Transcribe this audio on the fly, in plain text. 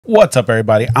What's up,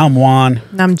 everybody? I'm Juan.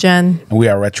 And I'm Jen. And we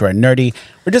are Retro and Nerdy.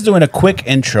 We're just doing a quick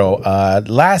intro.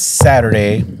 Last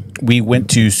Saturday, we went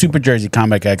to Super Jersey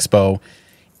Comic Expo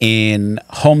in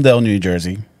Homedale, New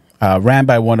Jersey. Ran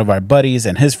by one of our buddies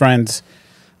and his friends,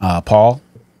 Paul.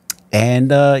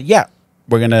 And yeah,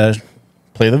 we're going to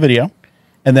play the video.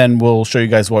 And then we'll show you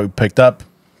guys what we picked up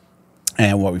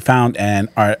and what we found and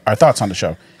our thoughts on the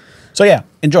show. So yeah,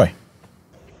 enjoy.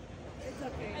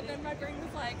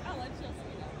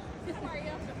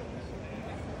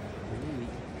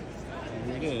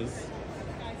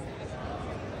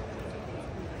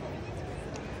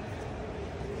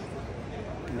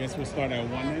 I guess we'll start at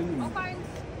one end and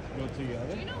go to the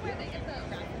other. Do you know where they get the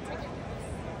raffle tickets?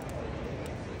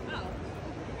 Oh.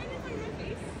 Right in front of your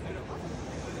face.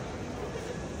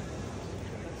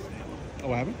 Oh,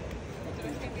 what happened?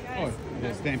 Oh,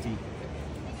 the Stampede.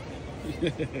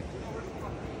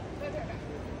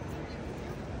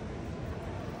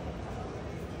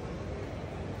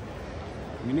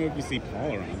 You know if you see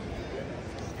Paul around.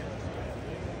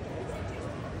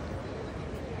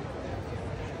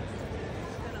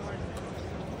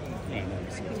 Yeah, no,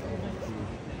 it's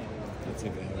that's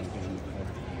if they haven't done it.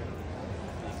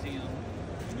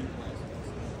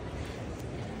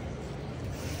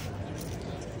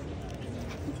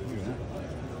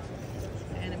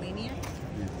 Animania?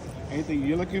 Anything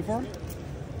you're looking for?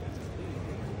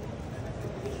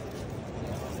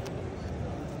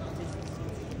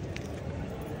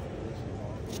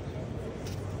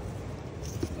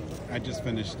 I just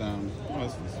finished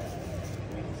what's this?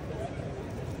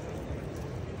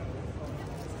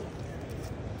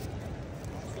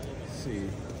 Let's see.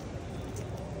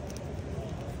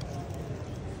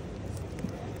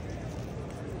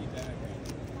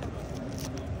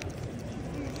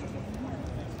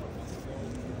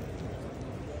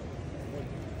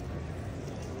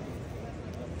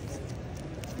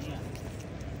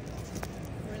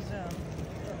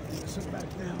 Sit back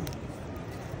down.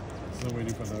 Still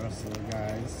waiting for the rest of the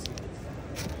guys.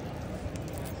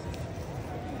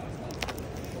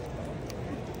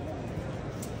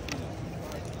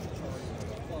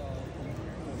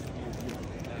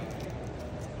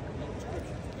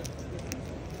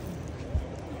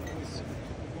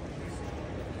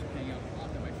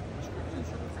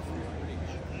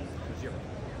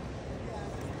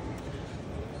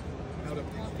 Out of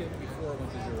pocket before it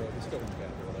went to zero, it still went back.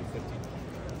 They were like 15.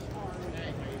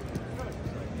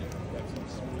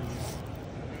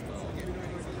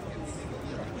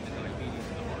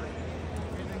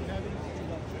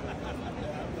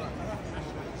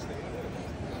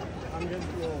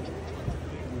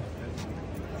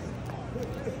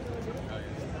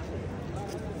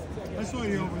 I saw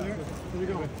you over there. Where you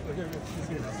going?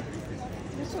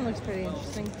 This one looks pretty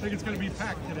interesting. I think it's going to be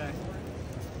packed today.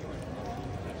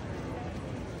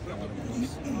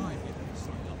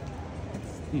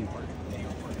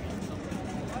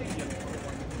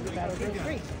 That'll go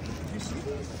free.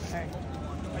 All right.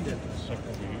 I did.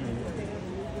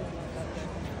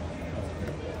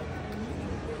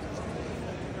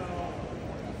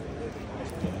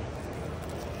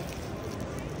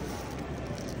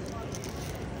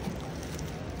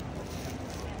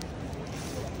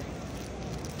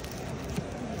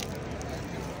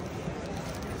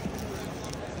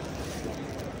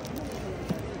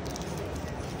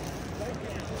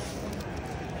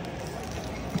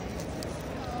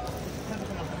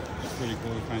 Pretty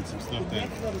cool to find some stuff that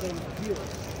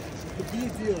The B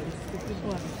deal.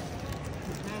 What?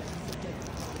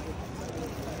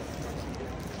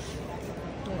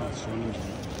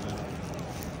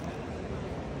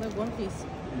 Look, One Piece.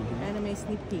 Anime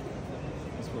sneak peek.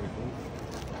 That's pretty cool.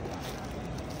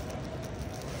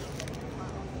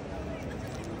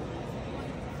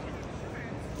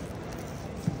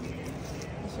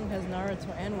 This one has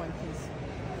Naruto and One Piece.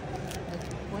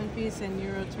 One Piece and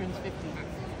Euro turns 50.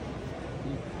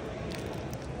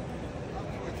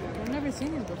 I've never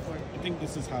seen these before. I think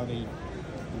this is how they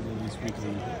release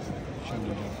weekly shonen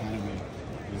jump anime.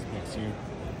 These books here.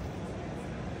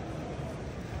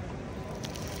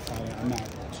 I'm not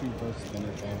too versed in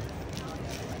it though.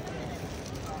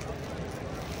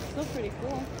 Still pretty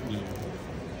cool. Yeah.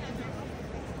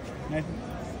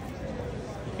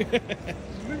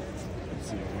 Let's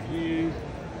see over here.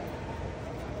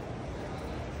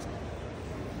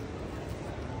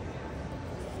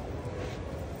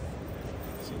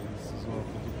 So this is all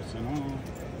 50% off.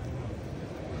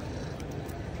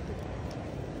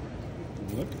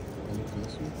 Look at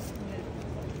this one.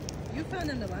 You found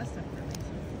them the last time for me.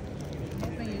 I'm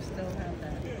hoping you still have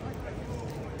that.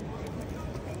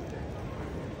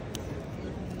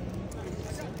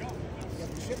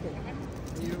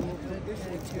 You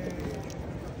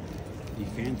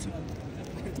fancy.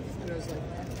 And I was like,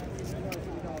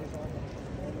 $250 off.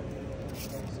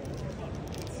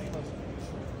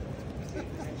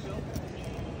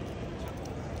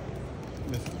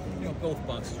 You know, both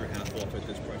boxes are half off at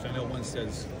this price. I know one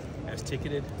says as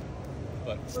ticketed,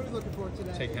 but What are we looking for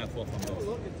today? take half off on Oh, both.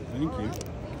 look at that. Thank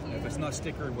you. If it's not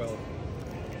sticker, well,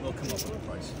 they'll come up with a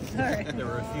price. All right. There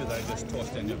were a few that I just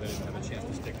tossed in there that didn't have a chance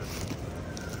to sticker.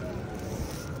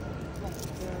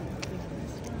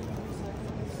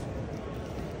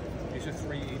 These are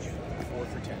 3 each, 4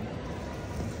 for 10,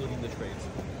 including the trades.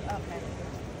 Okay.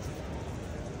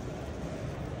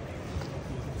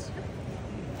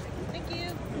 Thank you.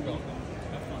 You're welcome.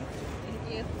 Have fun.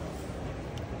 Thank you.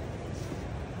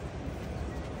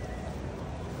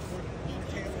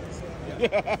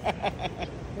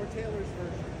 More Taylor's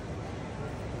version.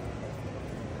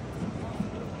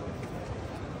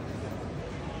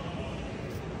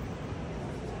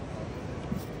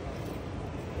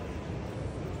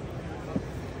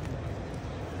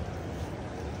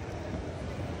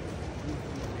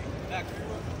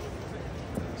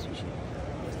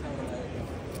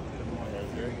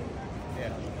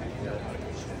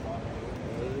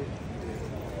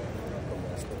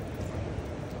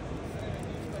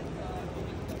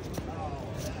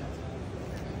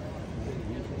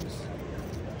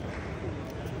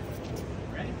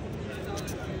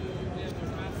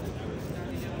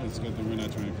 It's good that we're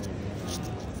not trying to play.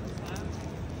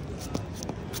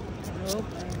 Nope,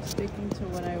 I'm sticking to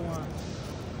what I want.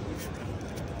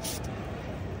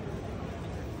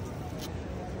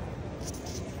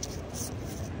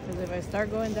 Because if I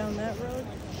start going down that road,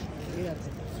 you got to.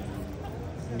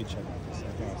 Let me check out this.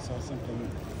 I thought I saw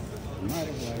something. Might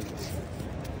have liked.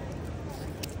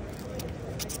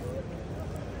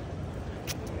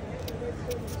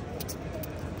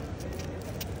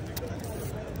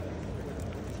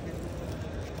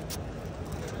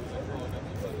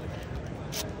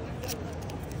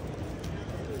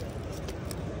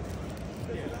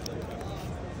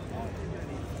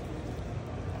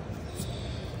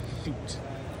 Shoot.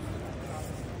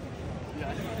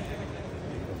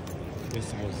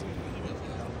 This house.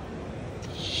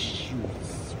 Shoot.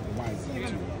 Why is that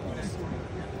too close?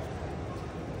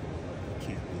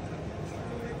 Can't be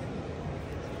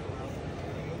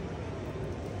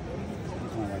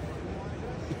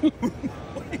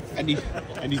that.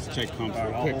 I need to check comps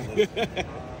real quick.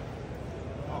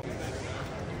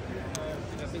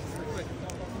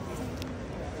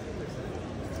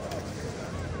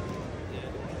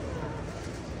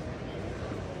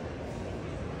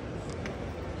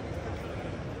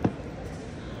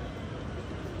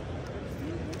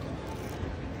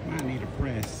 I need a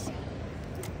press.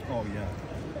 Oh, yeah.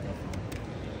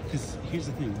 Because here's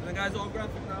the thing. The guys all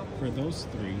graphic novel. For those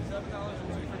three, $7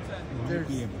 for 10. it might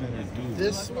be a better deal.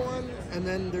 This one, and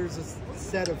then there's a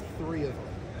set of 3 of them.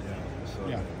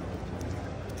 Yeah.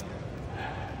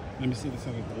 Let me see the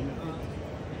set of three.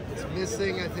 It's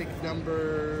missing, I think,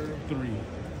 number 3.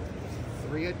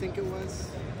 3, I think it was.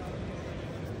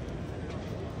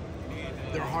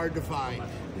 They're hard to find,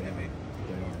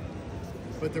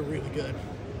 but they're really good.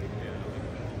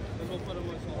 I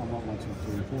want 1, 2,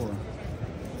 3, 4.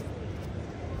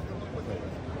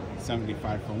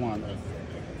 75 for one. 200.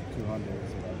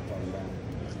 So that's falling down.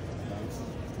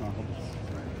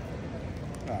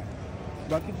 Alright.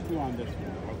 What could you do on this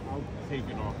one? I'll take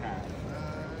it off half.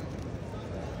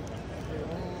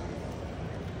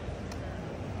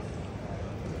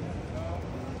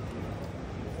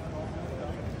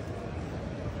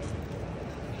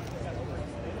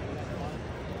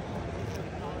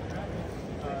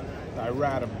 I'd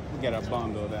rather get a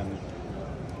bundle than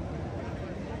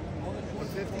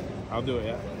 150. I'll do it,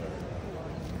 yeah.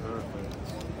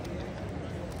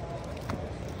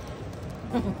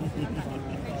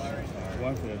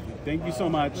 Perfect. Thank you so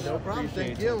much. No problem.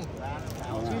 Appreciate Thank you. it.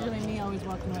 All It's right. usually me always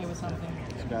walking away with something.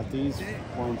 So got these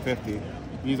for 150.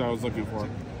 These I was looking for.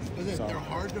 Listen, So- they're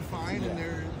hard to find, and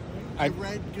they're. I- I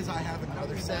read because I have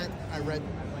another set. I read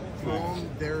through them.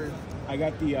 They're. I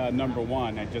got the number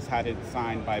 1. I just had it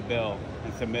signed by Bill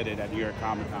and submitted at New York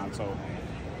Comic Con. So,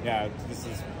 yeah, this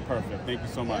is perfect. Thank you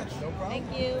so much. No problem.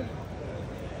 Thank you.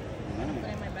 All Put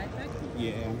right. in my backpack.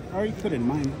 Yeah, or you put it in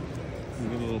mine. You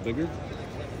get a little bigger.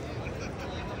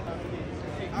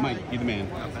 Mike, you the man.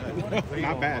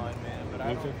 Not bad.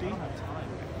 150.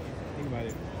 Think about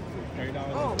it. $30.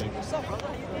 Oh, like, what's up, brother?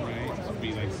 right? This would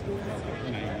be like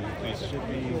 90 plus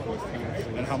shipping. Plus taxes.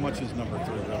 And how much is number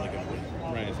 3 really going to be?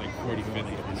 Right, it's like 40, 50.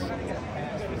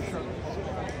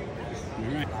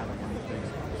 All right.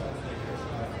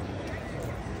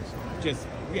 Just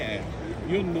Yeah,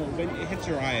 you'll know when it hits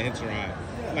your eye. It hits your eye.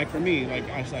 Like for me, like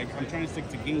I was like, I'm trying to stick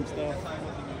to game stuff.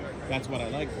 That's what I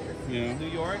like. You know, New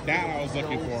York. that I was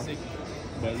looking for.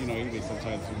 But you know, eBay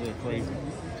sometimes is really crazy.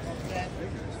 Yeah.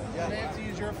 I have to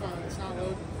use your phone. It's not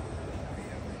loading.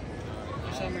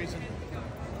 For some reason.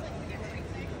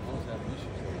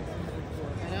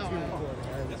 I know.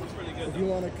 This looks pretty good. If you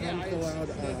want to come fill out,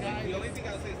 The only thing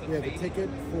I'll say is we have a ticket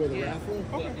for the raffle,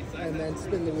 and then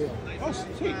spin the wheel. Oh,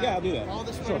 sweet. Yeah, I'll do that. All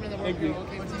the Sure. sperm in the world Thank you. go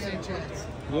okay with the same chance.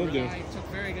 Will do. I took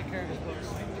very good care of his books.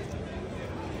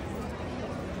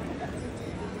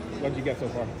 What'd you get so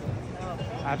far?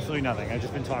 Absolutely nothing. I've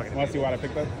just been talking. Want to see what I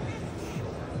picked up?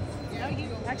 Yeah, you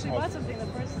actually bought something the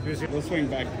first. We'll swing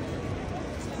back.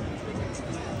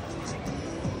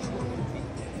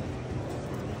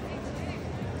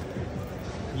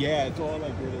 Yeah, it's all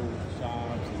like little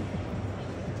shops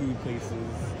and food places.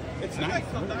 It's I nice.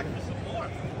 might come back for some more.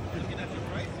 Looking at the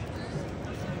prices.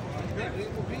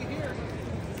 We'll be here.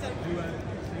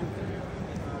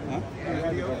 Huh?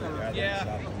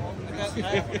 Yeah.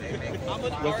 I'm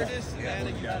an artist and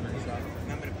a YouTuber.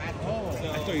 I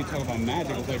thought you were talking about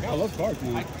magic. I was like, I love cards,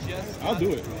 man. I'll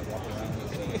do it.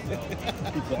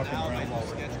 Now I do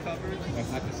sketch covers.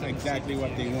 That's exactly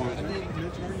what they want.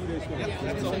 Yeah,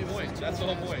 that's the whole point. That's the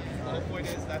whole point. The whole point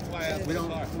is that's why I have We this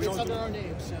don't- car. we It's under our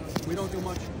name, so. We don't do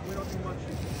much. We don't do much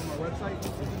on our website.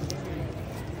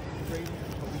 Trading,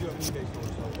 but we do have eBay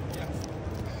stores. So. Yeah.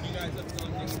 You guys have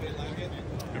done eBay Live yet?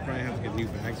 I probably have to get new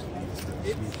bags for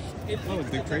these. It Oh, looks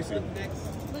Dick like Tracy. that's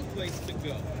the next place to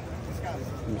go.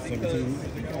 I'm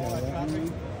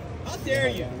 17. How dare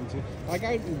you? Like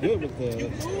I'm good with You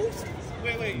the. moved?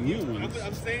 Wait. New ones.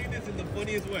 I'm saying this in the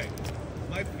funniest way.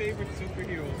 My favorite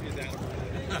superhero is Adam.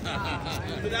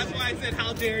 So that's why I said,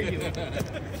 how dare you?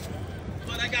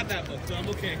 But I got that book, so I'm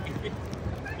okay.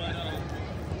 But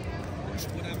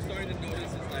what I'm starting to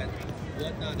notice is that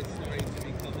Whatnot is starting to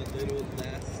become a little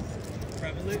less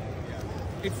prevalent.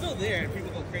 It's still there, and people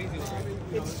go crazy over it.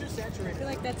 It's too saturated. I feel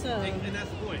like that's And that's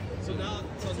the point. So now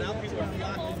people are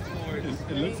flocking towards.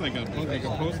 It looks like a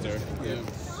poster. Yeah.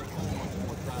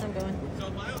 I'm going. So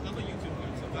I'm a YouTuber,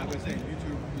 so I would say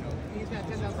YouTube. He's got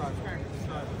 10,000 subscribers.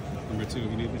 Number 2. You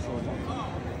need this one.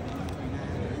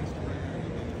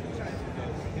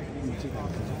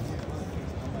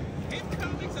 Hey,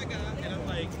 comics I got, and I'm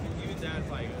like, even that's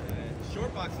like,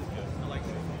 short box is good. I like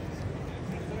short box.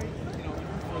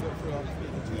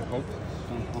 The Pope.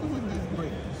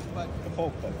 The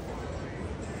Pope.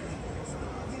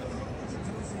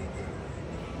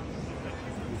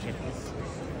 Check this.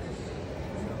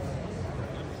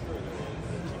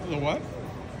 The what?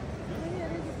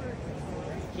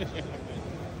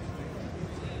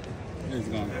 It's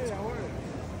gone.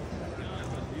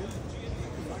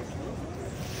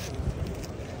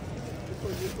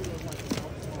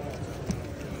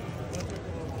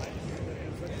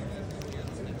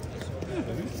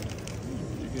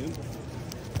 You good?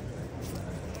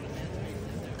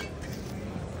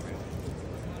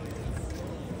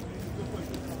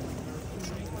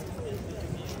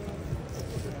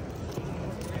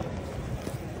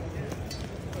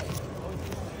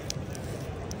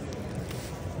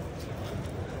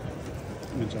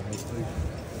 Ninja Heist thing.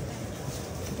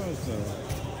 I thought it was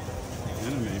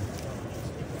anime.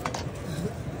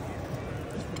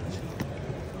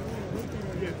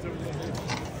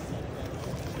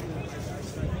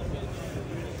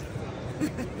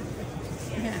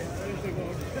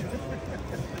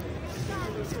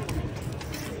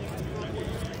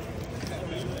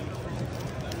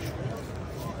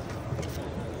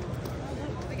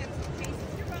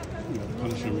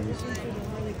 Punisher movies.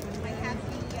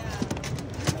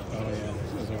 Oh yeah,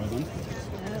 those are all them.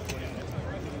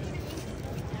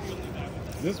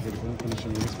 This is pretty cool. Punisher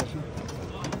movie special.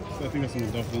 So I think that's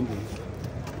some Dolph Lundgren.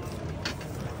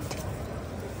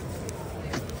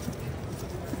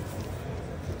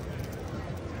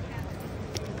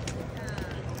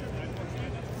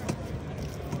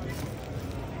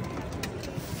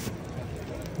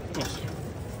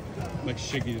 Like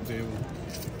shaky the table.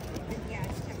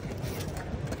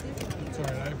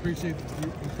 Sorry, I appreciate the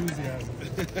enthusiasm.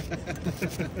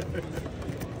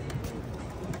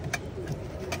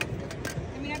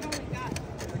 I mean, I've only got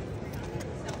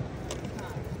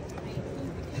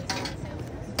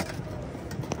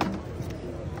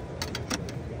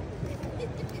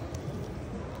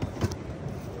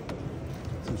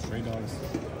Some stray dogs.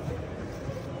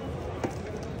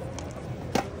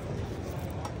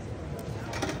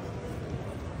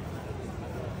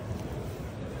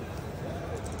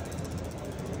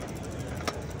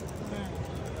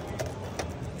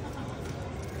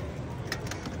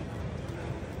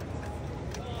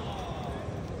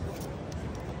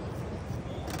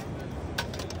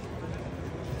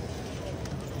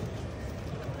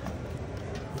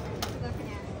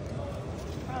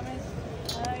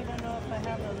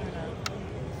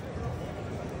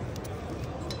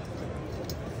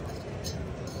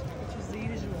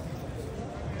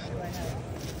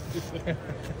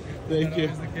 Thank you.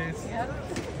 the case.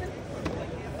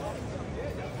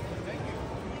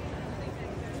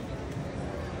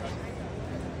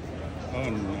 Oh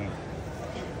no.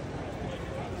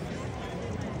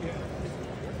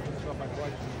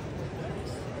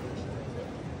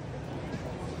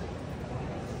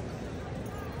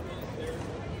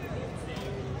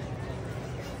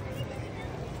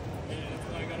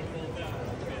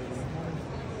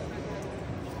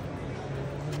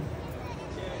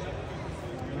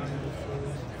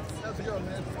 How's it going,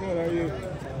 man? Good, how are you?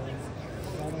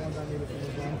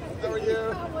 How are you?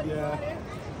 Yeah.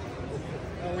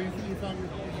 Oh, you found your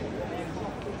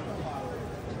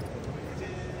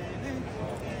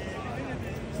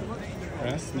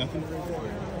Rest, nothing?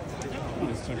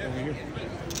 Let's check over here.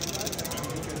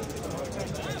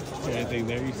 Is there anything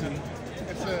there you see?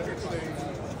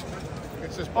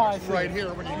 It's this box right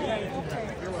here when you get it.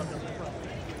 You're welcome.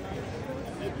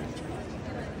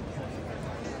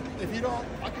 If you don't,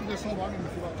 I can just hold on to them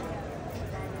if you want.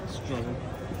 Struggle.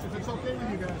 If it's okay with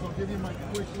you guys, I'll give you my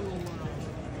quick little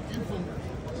info.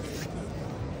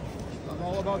 I'm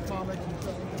all about comics and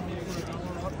stuff. For an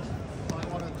hour up. I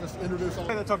want to just introduce all.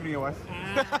 They're talking to your wife.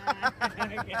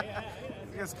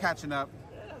 Just catching up.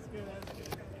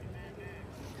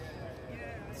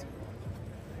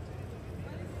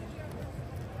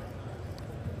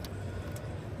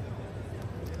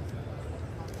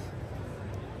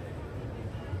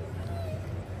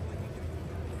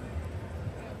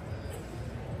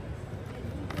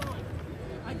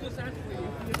 I just asked for you.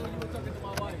 You know, you were talking to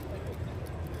my wife.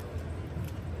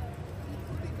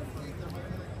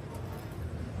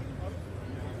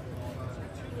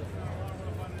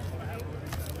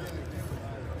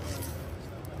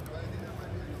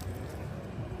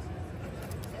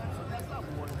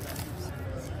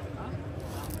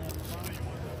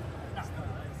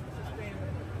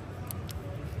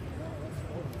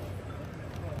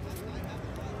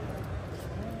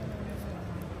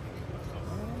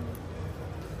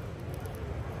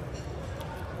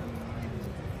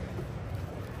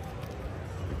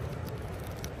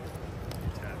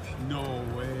 No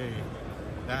way.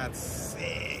 That's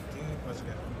sick, dude. Let's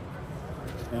go.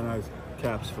 And I have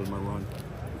caps for my run.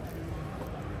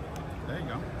 There you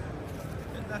go.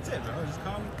 And that's it, bro. Just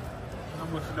come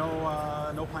with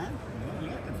no plan.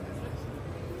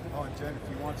 Oh, and Jen, if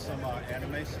you want some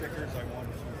anime stickers, I want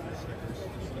some free stickers.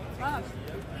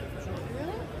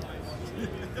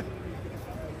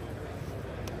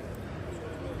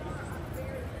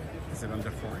 Is it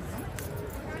under foreign?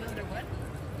 Under what?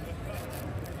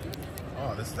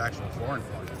 Oh, this is actual foreign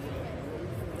fun.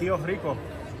 Tío Rico.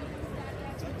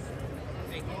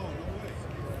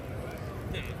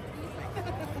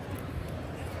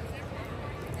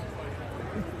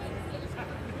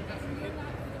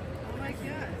 Oh my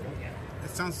god.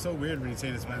 It sounds so weird when you say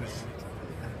it in Spanish.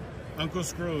 Uncle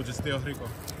Scrooge is Tío Rico.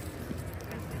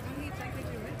 Isn't he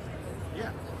technically rich?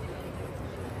 Yeah.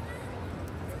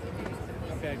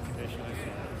 Bad condition, I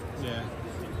saw. Yeah.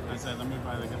 I said, let me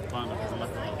buy the gift bundle because I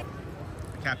left the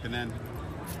Captain N.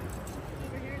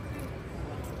 Over here too.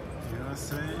 You know what I'm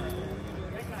saying?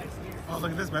 Oh,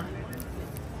 look at this, baby.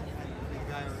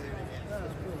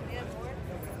 Yeah,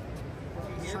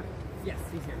 more. Yes,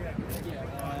 he's here. Yeah,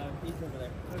 he's over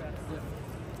there.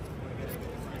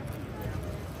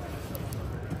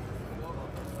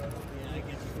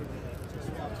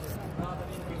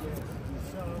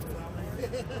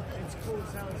 It's cool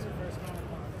as hell. It's your first comic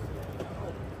con.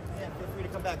 Yeah, feel free to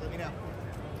come back. Let me know.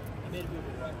 I made a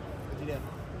movie, right? What'd you do?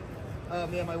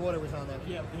 Yeah, my water was on there.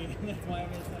 Yeah, that's why I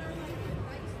made it.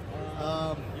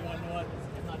 You want to know what?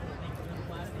 I'm not going to think it's really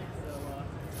plastic, so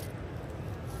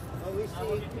At least I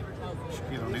will get paper towels.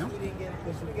 Shaquille O'Neal. we didn't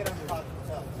get on the top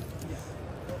itself.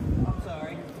 I'm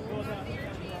sorry. You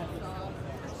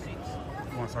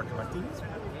want to start collecting these?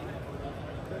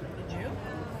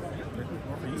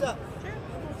 What's up?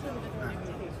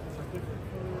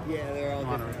 Yeah, they're all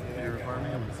Come on, different. you require me?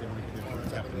 I'm going to see what we can do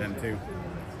for Captain N too.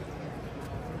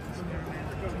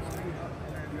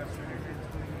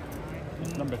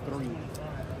 Number 3.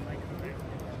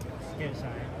 Skin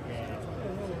sign, yeah.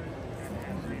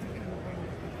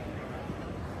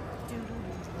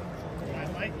 I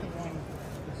like the one.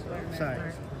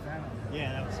 Size.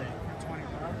 Yeah, that was it. $20.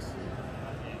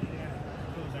 Yeah.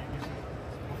 Those are usually.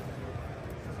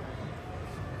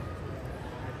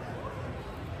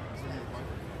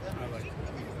 I like it.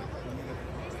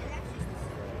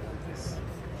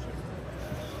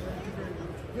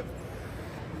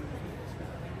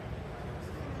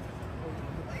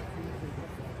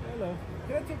 Hello.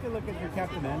 Can I take a look at your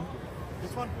Captain N?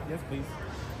 This one? Yes, please.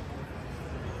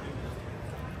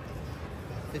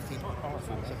 $15. Oh, it's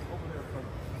not bad.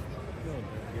 Good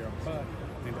here, but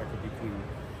maybe that could be clean.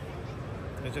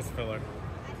 It's just filler.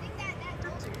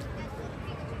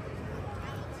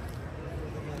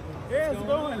 Yeah, how's it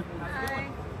going? Hi.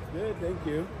 Good, thank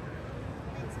you.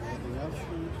 Anything else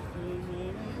interesting,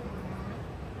 maybe?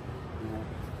 No.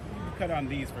 You can cut on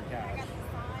these for cash.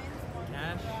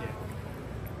 Cash? Yeah.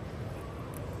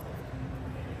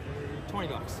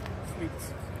 $20. Sweet.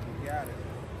 You got it.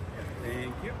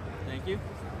 Thank you. Thank you.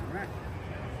 All right.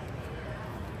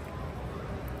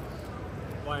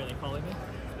 Why are they calling me?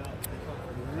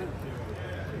 All right.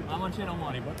 I'm on channel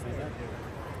 1. $20 is that?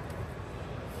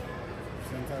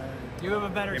 Sometimes. You have a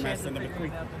better Hey, man, chance of send them a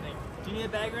figuring it quick. out than me. Do you need a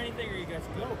bag or anything, or are you guys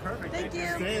good? Oh, perfect. Thank you.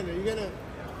 Stan, are you gonna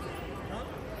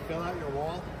fill out your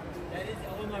wall? That is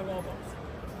all my wall books.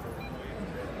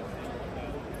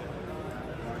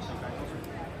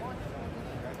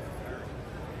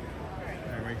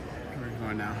 All right, we're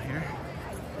going now here.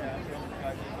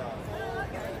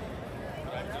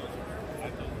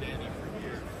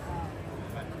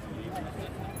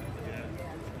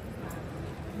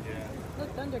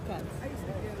 Look, Thundercats.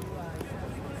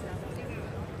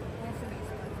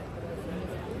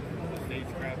 Stage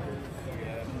crackers.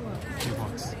 Yeah.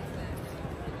 $2.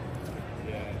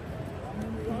 Yeah.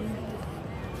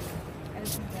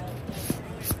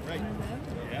 Right.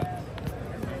 Yeah.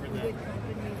 Remember that.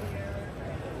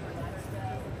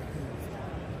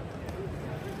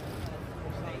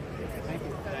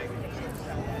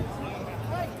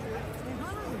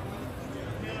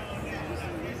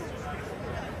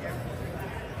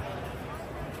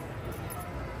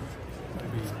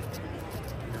 Maybe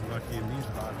you're lucky in these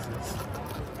boxes.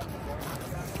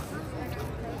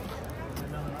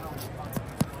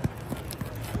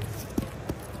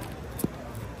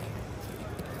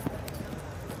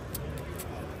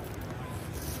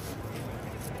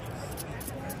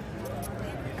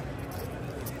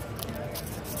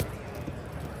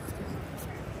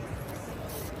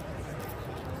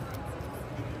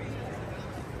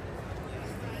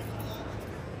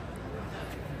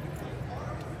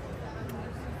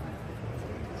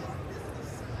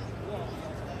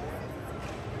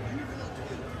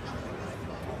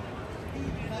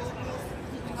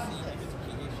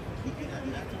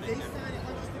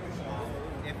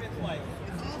 If it's like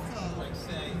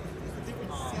say,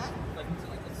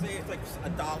 like say it's like a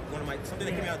doll, something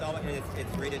that came out of dollar and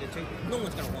it's rated at 2, no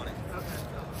one's gonna want it.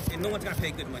 Okay. And no one's gonna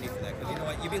pay good money for that because you know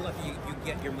what, you'd be lucky you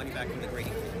get your money back from the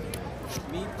grading.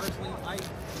 Me personally,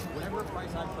 whatever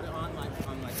price I put it on my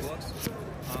books,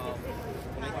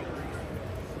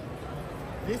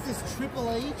 This is Triple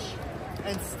H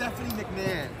and Stephanie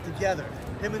McMahon together,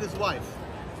 him and his wife.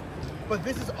 But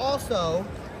this is also,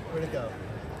 where'd it go?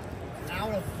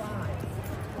 Out of 5.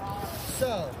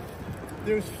 So,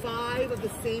 there's 5 of the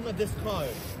same of this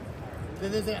card.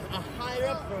 Then there's a higher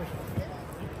up version.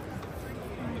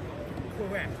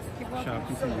 Correct. Shop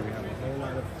continue. We have a whole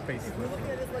lot of space. We're looking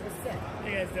at this like a set. How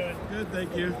you guys doing? Good,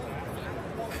 thank you.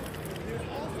 There's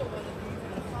also one of these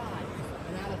out of 5,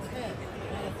 and out of 10,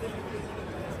 and out of 15.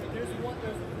 There's 5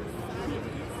 of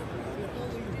these. There's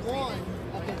only one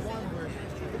of the one version.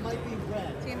 It might be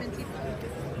red. TMNT.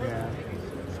 Yeah.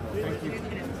 Thank you.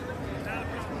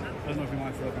 I don't know if you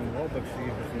want to look on the wall, but see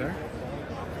if it's there.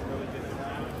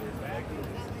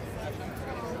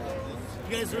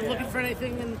 You guys are looking for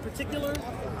anything in particular?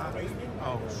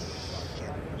 Oh,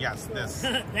 shit. Yes, this.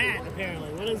 That,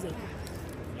 apparently. What is it?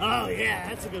 Oh, yeah,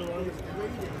 that's a good one.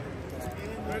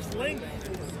 There's Link.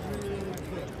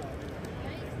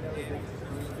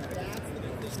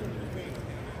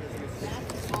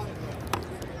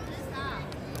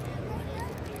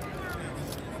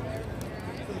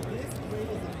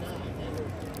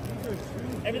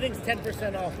 Everything's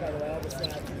 10% off, by the way. All the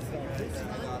snacks and stuff.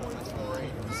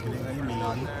 Just getting that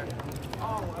meaty.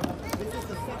 This is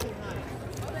the second time.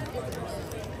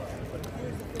 But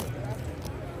here's the thing.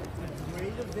 The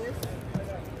grade of this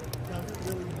doesn't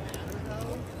really matter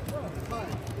though. But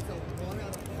it's a 1 out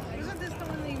of 5. Isn't this the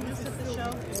one that you missed at the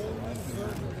show? Only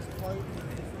version of this card.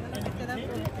 I picked it up.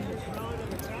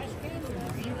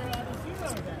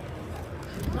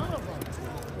 None of them.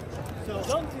 So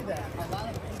Don't do that. a lot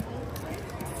of people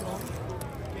don't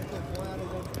get the 1 out of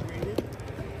 1 graded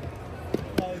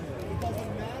because it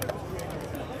doesn't matter if it's graded.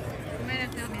 You might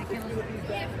have to help me. I can't look. It's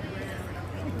that rare.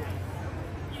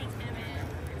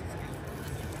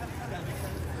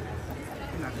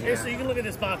 Here, so you can look at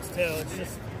this box too. It's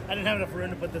just I didn't have enough room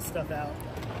to put this stuff out.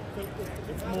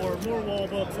 It's more wall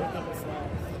books and a couple stuff.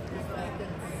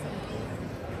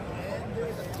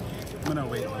 I'm gonna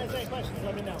wait. If you guys have any questions,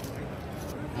 let me know.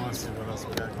 I want to see what else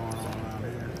we got going on around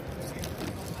here.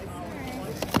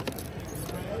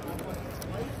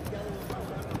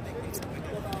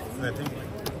 I think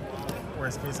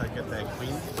worst case I get that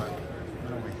queen, but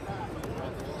no way.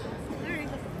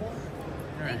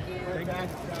 All right. Thank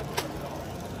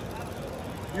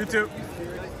you. You too.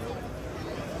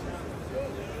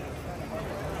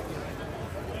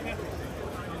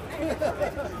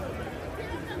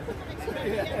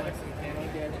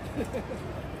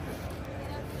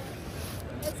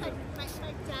 It's like my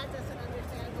dad doesn't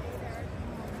understand it either.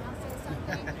 I'll say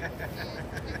something.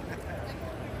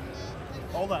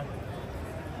 Hold on.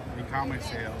 In comic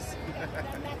sales.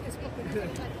 And that is book would be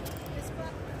like this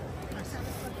book. I sell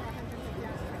this book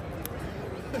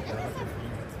for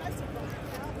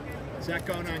 $150. Is that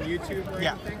going on YouTube or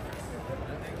Yeah. anything?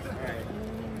 All right.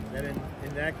 Then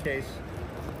in that case,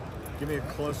 give me a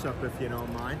close-up if you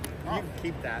don't mind. You can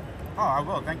keep that. Oh, I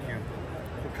will. Thank you.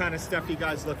 What kind of stuff you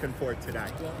guys looking for today?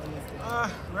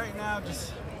 Right now,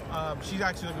 just she's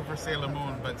actually looking for Sailor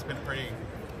Moon, but it's been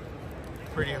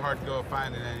pretty hard to go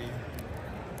finding any.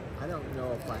 I don't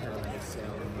know if I have any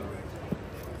Sailor Moon.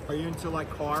 Are you into like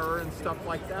horror and stuff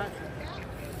like that?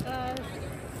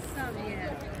 Some,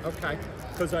 yeah. Okay.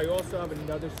 Because I also have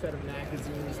another set of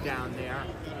magazines down there.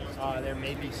 There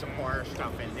may be some horror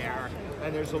stuff in there,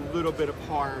 and there's a little bit of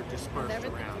horror dispersed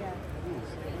around.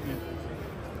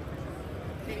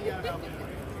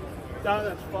 No,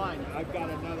 that's fine. I've got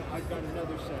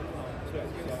another set too,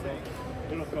 so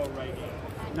it'll go right in.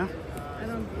 No. I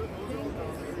don't think.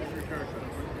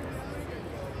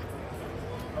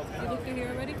 You looked in here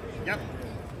already? Yep.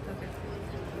 Okay.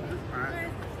 All right.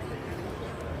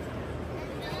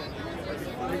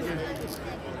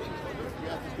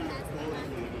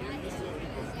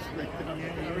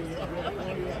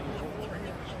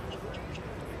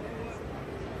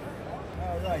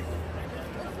 All right.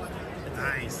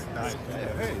 Nice. Nice.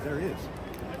 Hey, there he is.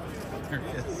 There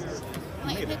it is.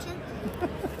 Want your picture?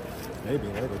 Maybe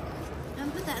later.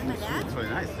 Don't put that in my bag. It's really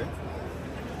nice, dude.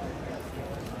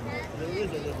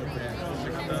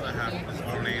 Check out the other half. This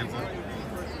bonanza.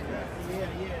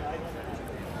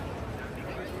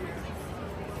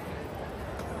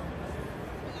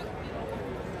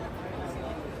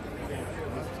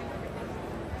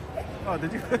 Oh,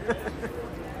 did you?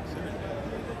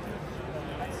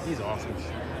 He's awesome.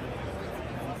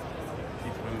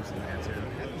 Keith Williamson there too.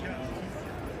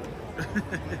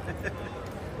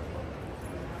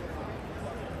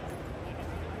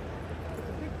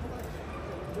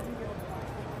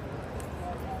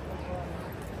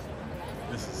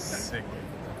 This is sick.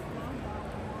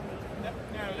 No,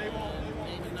 they won't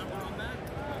name a number on that.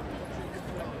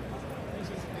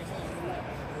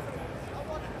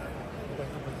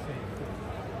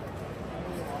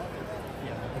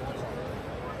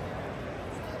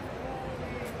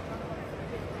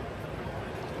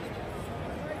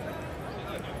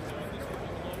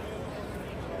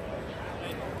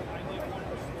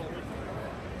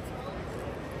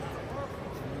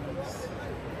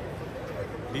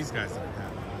 These guys didn't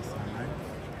have it last time, right?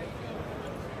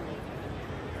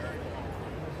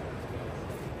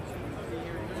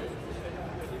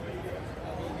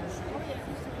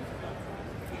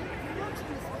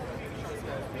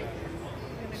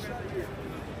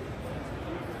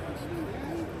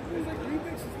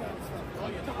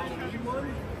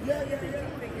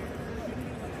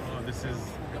 Oh, this is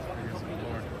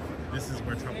Lord. This is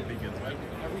where trouble begins, right?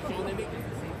 Every song they make is the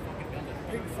same fucking melody.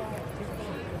 Big song, big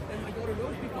song. And I go to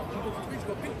those people, people from streets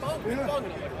go, big song, big song.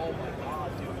 And I'm like, oh my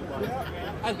god, dude. Like,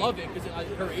 I love it because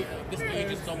her age, like, this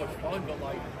age is so much fun, but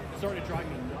like, it's starting to drive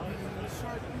me nuts.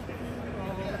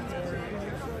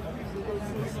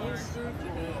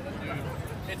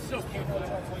 It's so cute.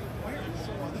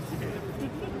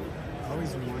 I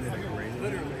always wanted a graded.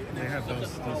 Literally. They have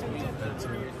those ones up there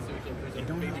too. They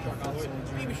don't have the full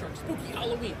soldier. Baby Shark, spooky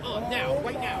Halloween, now,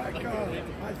 right now. Like,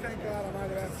 I thank God I might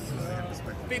have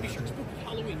that. Baby Shark, spooky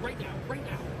Halloween, right now, right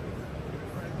now.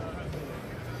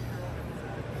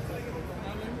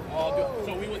 Oh, dude,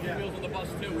 so we went through Wheels on the Bus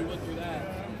too. We went through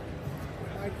that.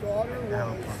 My daughter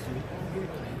Now, was. Puffy.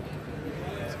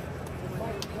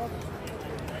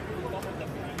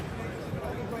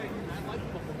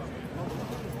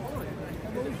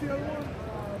 What was the other one?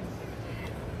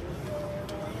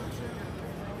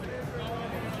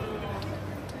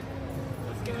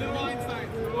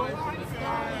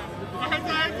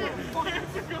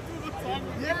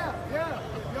 Yeah.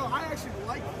 Yo, I actually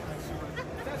like that show.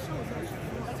 That show is actually.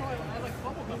 That's why I like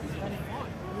Bubblegum because it's fun.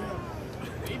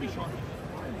 Yeah. Baby Shark.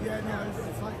 Yeah, no,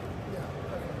 it's like. Yeah.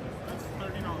 That's $30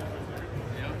 right there.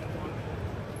 Yeah.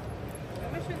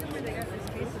 I'm not sure where they got these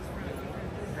cases from.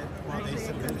 Well, they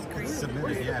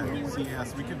submitted, yeah. See,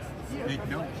 yes, we could make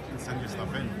notes and send your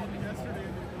stuff in. This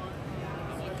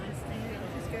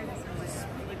guy is so much.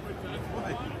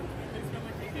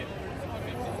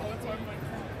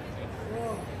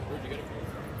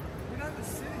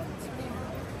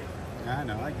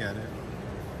 I get it.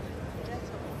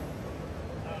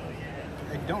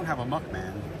 They don't have a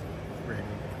Muckman rating.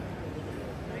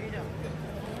 No, you don't.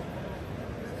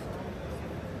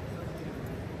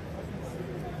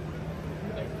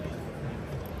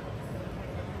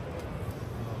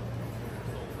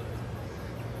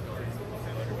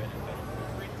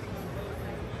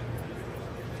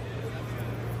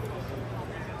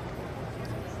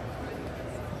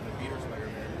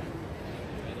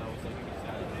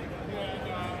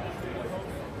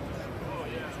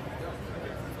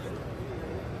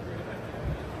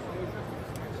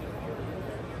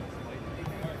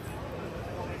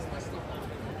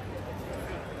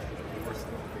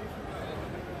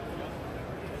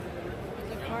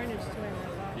 Carnage toy in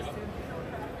that box too.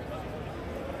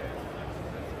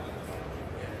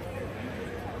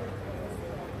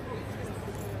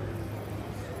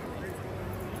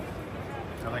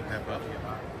 I like that Buffy a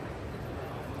lot.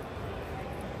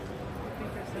 I think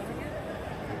they're selling it.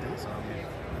 I think so.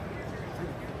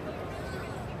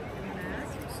 You gonna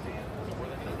ask?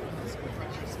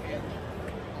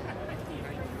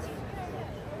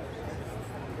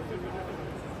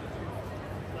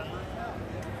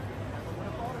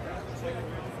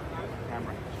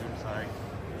 Camera. I'm sorry.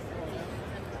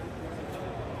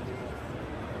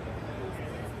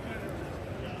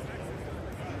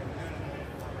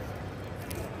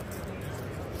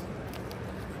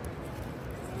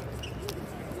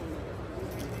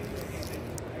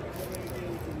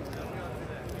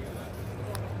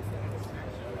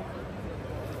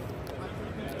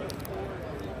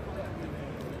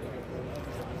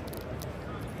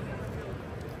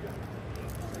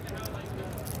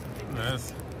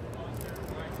 This.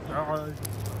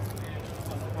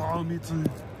 Oh, me too.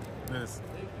 This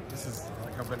is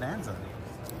like a bonanza.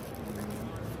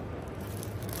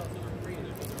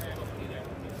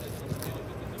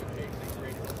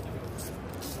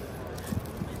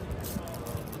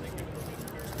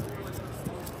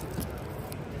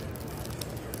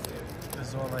 This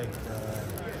is all like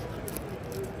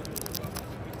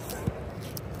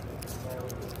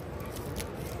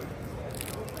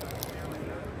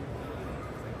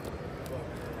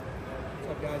What's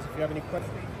up, guys? If you have any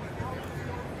questions.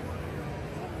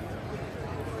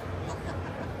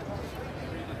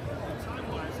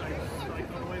 Time-wise, like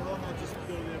on the way home, I'll just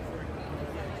go there for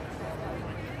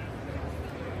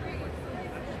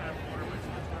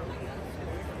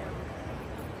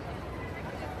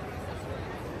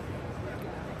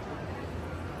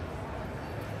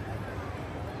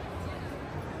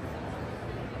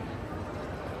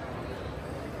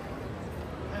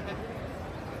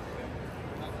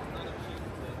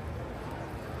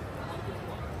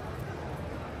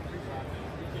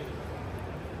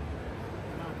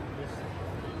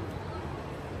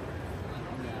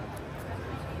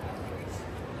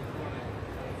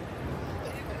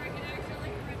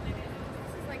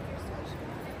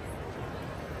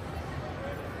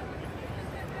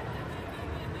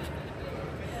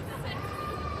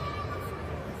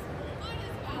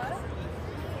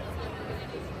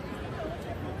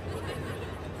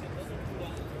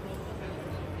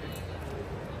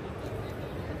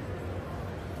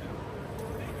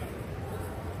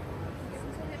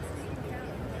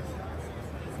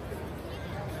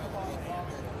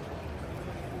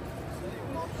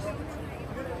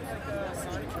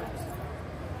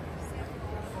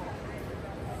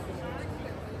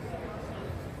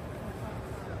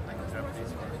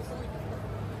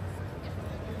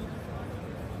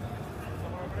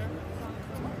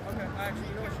Okay, actually,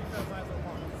 you know what? She said my little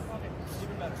one. Okay,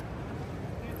 even better.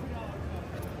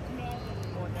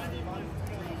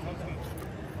 Okay.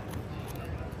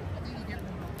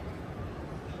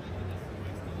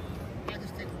 I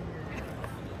just take one.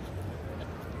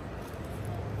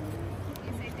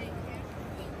 You say thank you.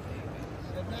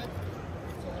 Said that?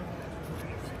 That's all I want.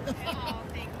 Oh,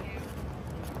 thank you.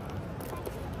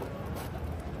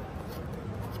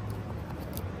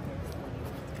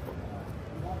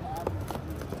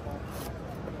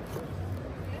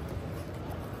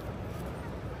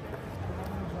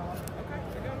 Okay,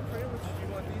 I got them for you. Which you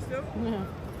want these two? Yeah.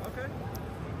 Okay.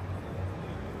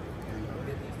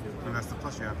 and that's the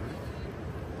plus you have, right?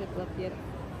 Flip flop, get it.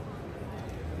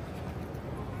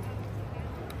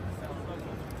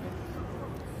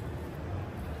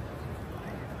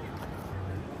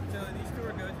 So these two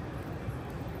are good.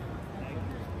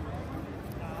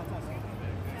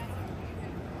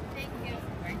 Thank you.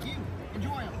 Thank you. Enjoy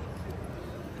them.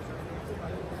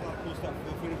 Cool stuff.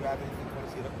 Feel free to grab it if you want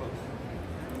to see it up close.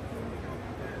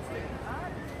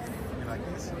 You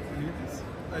like this? You need this?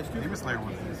 Demon Slayer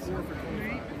wants this.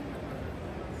 Alright.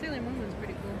 Sailor Moon one's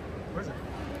pretty cool. Where's it?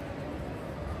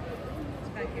 It's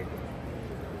back Here.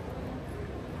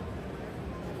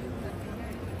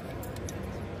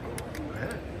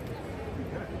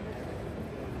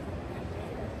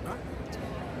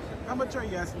 How much are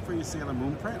you asking for your Sailor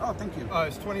Moon print? Oh, thank you.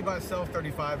 It's 20 by itself,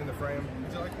 35 in the frame.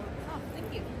 Would you like one? Oh,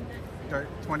 thank you.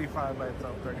 25 by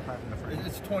itself, 35 in the frame.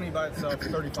 It's 20 by itself,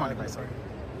 35 20 in by the itself. frame.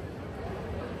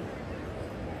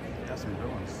 That's some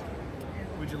good ones.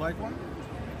 Would you like one?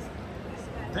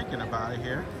 Thinking about it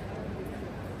here.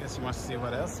 Guess you want to see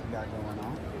what else we got going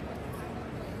on.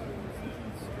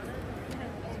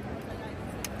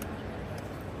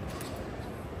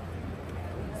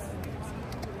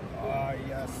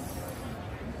 Yes.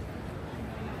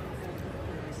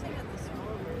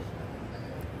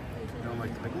 You don't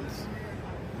like the big ones?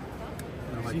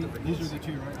 You don't like the big These ones? are the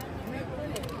two, right?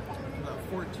 About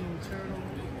 14 total.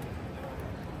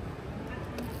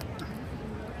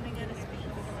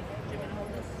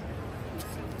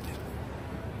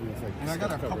 And I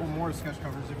got a couple more sketch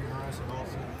covers if you're interested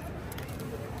also.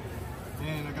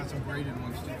 And I got some graded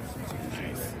ones too. Some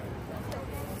nice.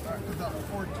 Alright, about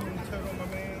 14 total, my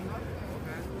man.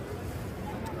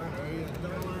 Alright, $1.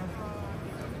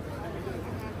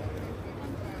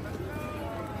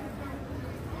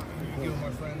 Thank you,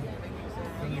 my friend.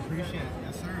 Really appreciate it.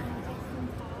 Yes, sir.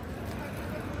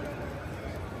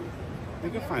 We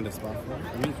can find a spot for it. I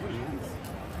mean, it's really nice.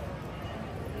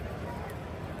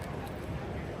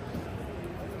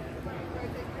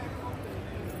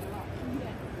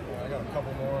 I got a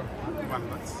couple more. One,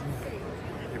 let's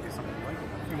give you something like.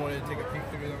 If you wanted to take a peek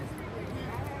through them.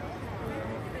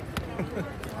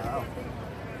 Wow.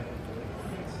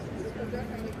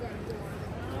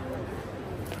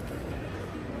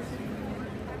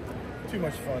 Too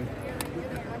much fun.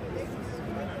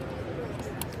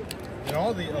 And a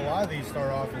lot of these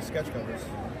start off as sketch covers.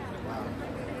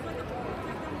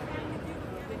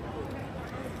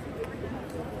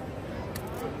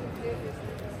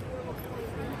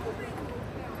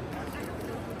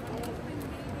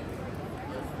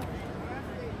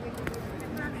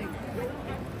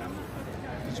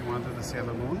 Did you want to do the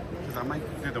Sailor Moon? Because I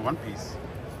might do the One Piece.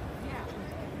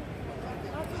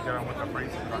 Just get on with the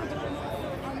brains in front.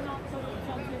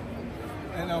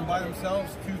 And by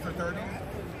themselves, 2 for 30.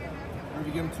 Or if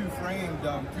you give them 2 framed,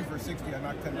 2 for 60, I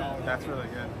knock $10 off. That's really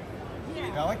good.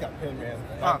 Yeah, I like that pin, man.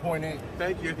 Ah, 9.8.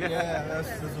 Thank you. Yeah,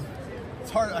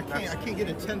 it's hard. I can't get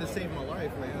a 10 to save my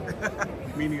life, man.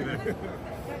 Me neither.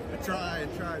 Try.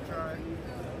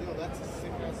 No, that's a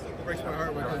sick. Breaks my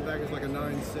heart when it comes back as like a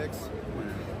 9.6,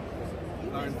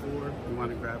 9.4. We want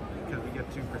to grab, because we get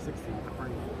 2 for 60 with the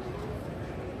frame.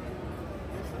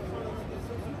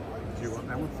 Do you want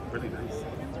that one's really nice.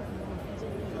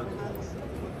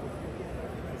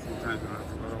 Sometimes you have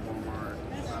to go to Walmart.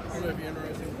 Would it be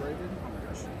interesting in graded? Oh my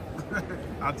gosh.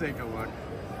 I'll take a look.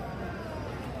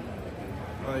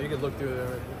 You can look through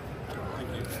there. Thank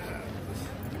you.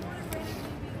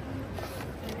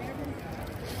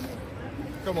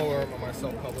 Come over on my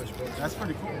self-published books. That's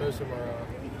pretty cool. Most of them are.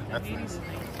 That's nice.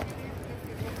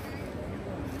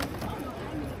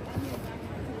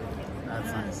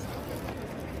 That's nice.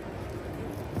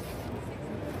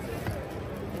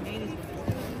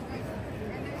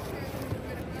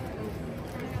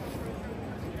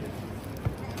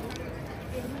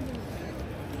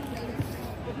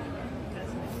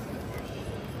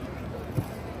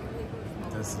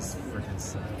 This is freaking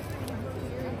sick.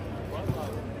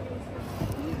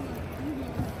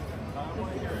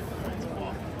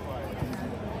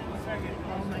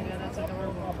 Oh my god, that's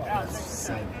adorable. That's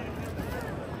sick.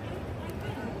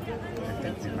 I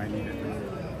think you might need it.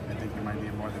 I think you might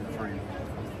need more than the frame.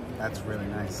 That's really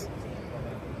nice.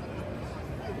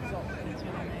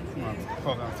 Come on,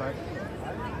 hold on, sorry.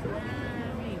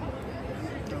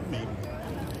 Maybe.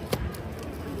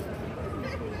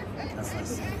 That's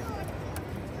nice.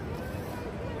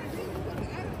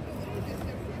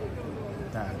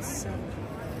 That's sick.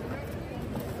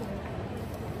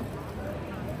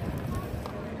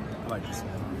 I like this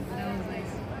one. That was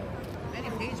nice. Betty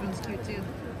Page one's cute too,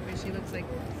 where she looks like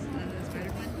the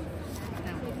Spider-Man.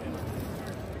 That one.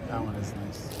 That one is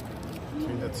nice.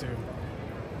 Between the two.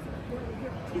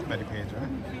 Betty Page,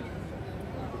 right?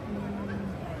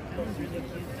 That one's really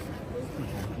cute.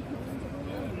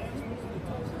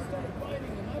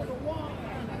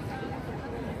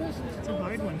 It's a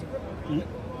hard one.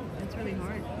 It's really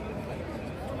hard.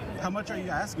 How much are you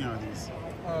asking on these?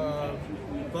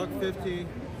 $1.50,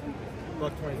 $1.25.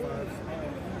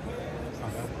 It's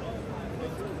not bad.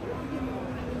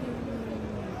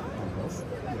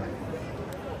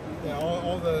 Yeah,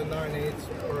 all the 9.8s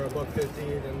are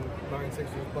 $1.50, and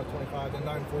 9.6s $1.25, and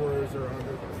 9.4s are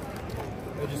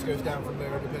 100. It just goes down from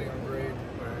there depending on grade.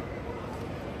 Right.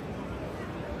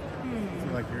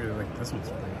 like you really like this one's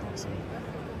pretty awesome.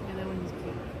 Yeah, that one's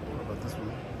cute. What about this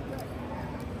one?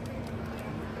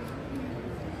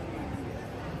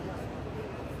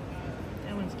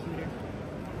 That one's cuter.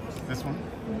 This one?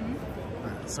 Mm-hmm.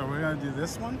 Alright, so we're gonna do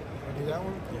this one. Wanna do that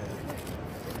one? Yeah.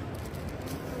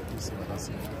 Let me see what else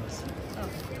he has. Oh.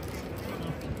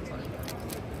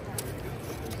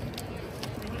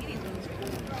 The Hades one's cool.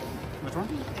 Which one?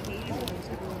 The Hades one's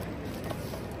cool.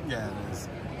 Yeah, it is.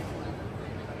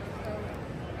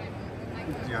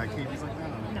 Do you like Hades like that?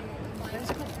 Or No,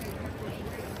 that's cool.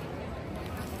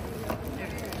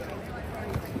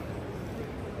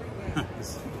 This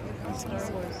is Star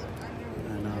Wars.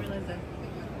 I know. Realize that.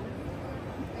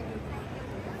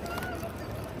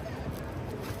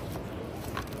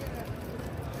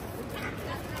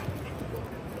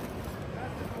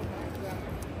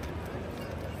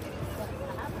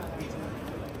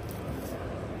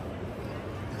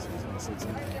 This one's also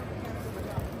too.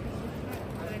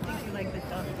 But I think you like the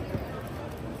duck.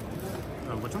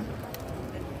 Oh, which one? I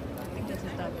think that's a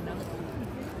duck, no?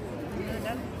 Isn't that a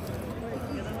duck?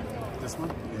 The other one? This one?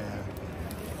 Yeah.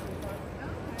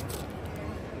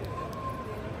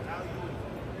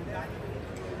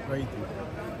 What do you think?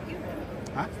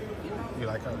 Huh? You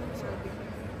like her? So.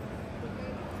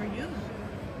 For you.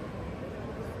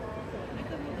 I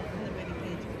could hold up on the Betty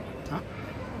page. Huh?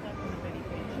 Hold up on the Betty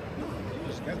page.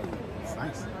 It's good. It's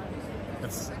nice.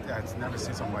 It's never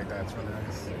seen something like that. It's really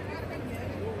nice.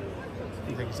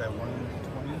 You think it's at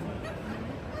 120?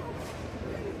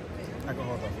 I can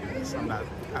hold up for this. I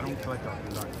don't collect up.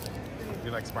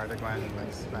 You like Spider-Gwen and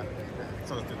like Spider.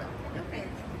 So let's do that. Okay.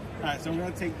 All right. So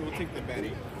we'll take the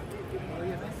Betty. Oh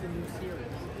yeah, that's the new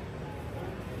series.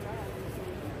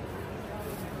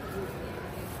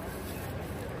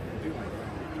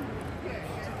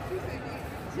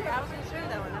 See, I was going to show you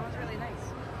that one. That one's really nice.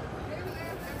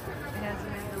 It has the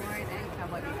Mandalorian and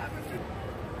Cowboy Bebop.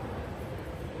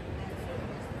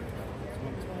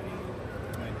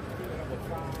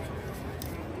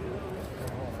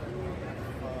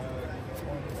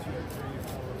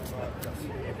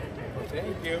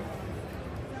 Thank you.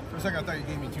 For a second, I thought you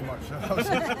gave me too much. I was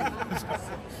just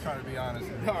trying to be honest.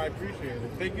 No, I appreciate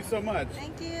it. Thank you so much.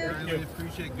 Thank you. I really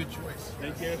appreciate good choice.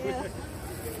 Thank you. Let's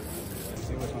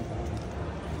see what's on top.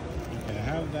 Okay, I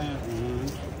have that one.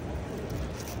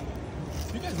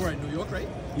 You guys were in New York, right?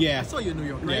 Yeah. I saw you in New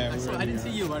York, right? Yeah, we were I in didn't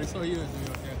New see you, but I saw you in New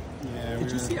York. Yeah. Yeah.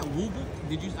 Did you see that Wu book?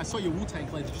 I saw your Wu-Tang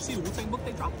collection. Did you see the Wu-Tang book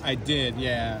they dropped? I did,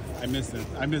 yeah. I missed it.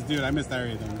 I missed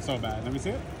everything. So bad. Let me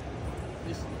see it.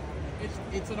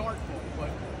 It's an art book, but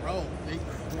bro, they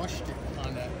crushed it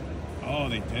on that. Oh,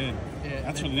 they did. Yeah,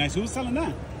 That's really nice. Who's selling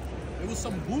that? It was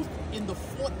some booth in the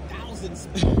 4,000s.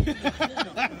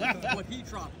 But he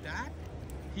dropped that.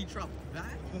 He dropped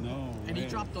that. No. And he way.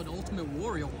 dropped an Ultimate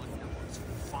Warrior one. That was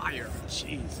fire.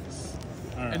 Jesus.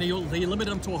 All right. And they limited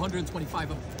them to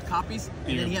 125 copies.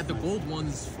 And then he had the gold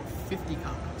ones for 50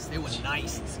 copies. They were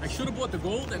nice. I should have bought the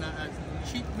gold, and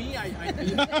cheat me.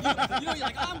 You know, you're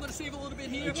like, oh, I'm going to save a little bit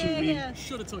here. Cheat me.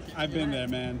 Should have took it. I've been there,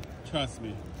 man. Trust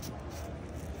me.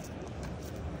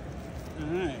 All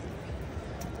right.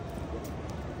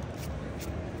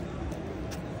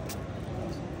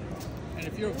 And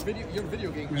if you're a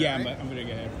video game guy, Yeah, right? I'm gonna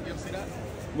get it. You ever see that?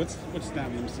 What's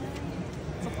that? Let me see.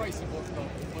 It's a pricey book though,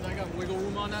 but I got wiggle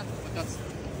room on that. But that's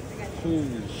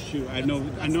Holy shoot! I know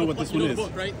the what book, this you one know is. the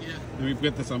book, right? Yeah. Let me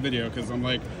get this on video because I'm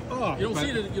like, oh, You don't but see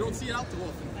it. You don't see it out too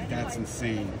often. That's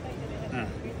insane. All right,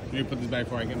 let me put this back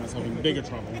before I get myself in bigger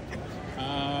trouble.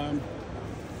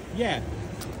 Yeah,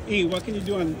 E, what can you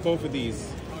do on both of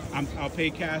these? I'll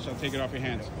pay cash. I'll take it off your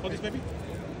hands. Hold this, baby.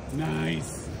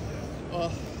 Nice.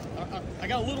 I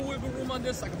got a little wiggle room on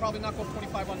this. I could probably knock off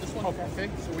 25 on this one. Okay.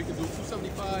 So we can do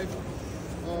 275.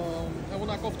 And we'll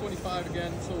knock off 25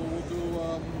 again. So we'll do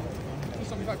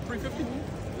 275, 350.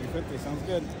 350 sounds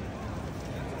good.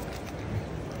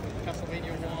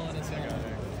 Castlevania 1 and second.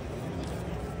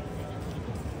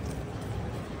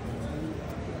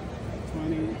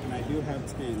 20, and I do have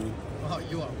 10. Oh,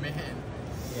 you are man.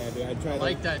 Yeah, dude, I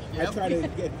like that, I yep. try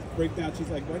to break down. She's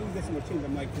like, why do you get some more change?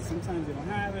 I'm like, because sometimes they don't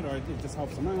have it, or it just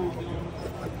helps them out. All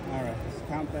right, let's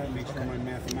count that. Make sure my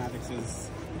mathematics is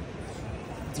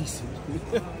decent.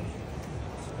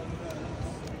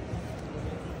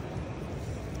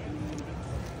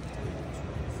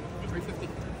 350.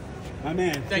 My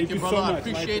man, thank you brother. so much. I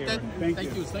appreciate that. Thank you.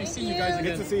 you. It's nice seeing you guys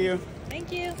again. Good to see you.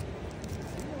 Thank you.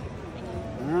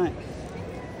 All right.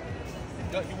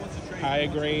 High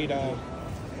grade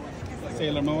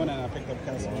Sailor Moon, and I picked up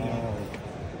Castlevania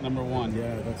 #1.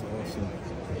 Yeah, that's awesome.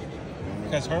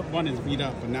 Because her one is beat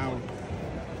up, but now,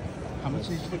 how much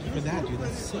did you put for that, dude?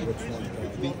 That's sick. Which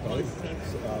one?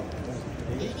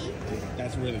 80.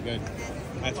 That's really good.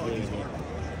 That's really good.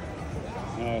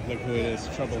 Oh, look who it is.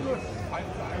 Trouble.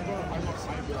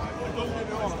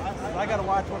 I gotta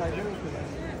watch what I do.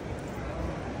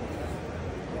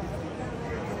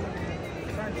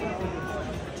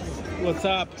 What's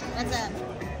up? What's up?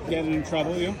 Getting in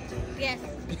trouble, you? Yes.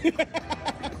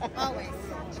 Always.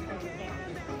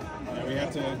 Yeah, we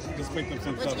have to just pick them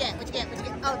some What you stuff. get? What you get? What you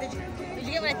get? Oh, did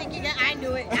you get what I think you got? I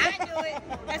knew it. I knew it.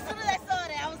 As soon as I saw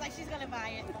it, I was like, she's gonna buy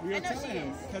it. We I were know telling she him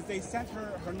is. because they sent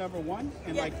her number one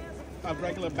in Yeah. like a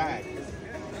regular bag.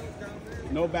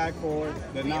 No bag for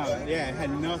the nada. Yeah, it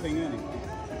had nothing in it.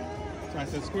 So I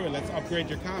said, screw it, let's upgrade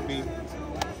your copy.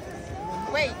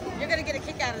 Wait, you're gonna get a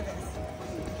kick out of this.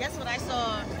 Guess what I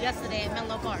saw yesterday at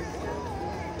Menlo Park?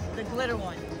 The glitter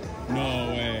one. No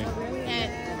way.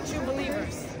 And True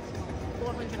Believers,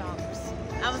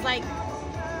 $400. I was like,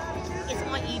 it's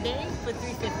on eBay for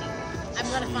 $350. I'm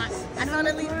gonna find. I found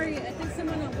at least. Sorry, I think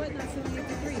someone on Whatnot selling it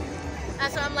for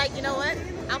 $3. So I'm like, you know what?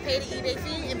 I'll pay the eBay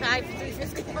fee and buy it for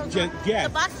 $350. Yeah. The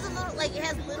box is a little, like, it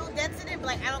has little dents in it, but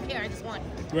like, I don't care. I just want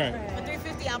it. Right. For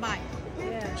 $350, I'll buy it.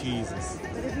 Yeah. Jesus.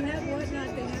 But if you have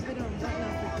Whatnot, they have it on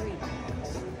Whatnot for $3.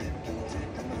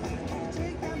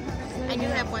 I do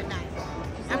have Whatnot.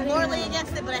 I'm morally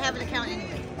against it, but I have an account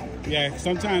anyway. Yeah,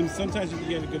 sometimes you can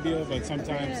get a good deal, but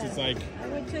sometimes it's like, I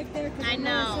would check there because I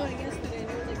know. saw it yesterday.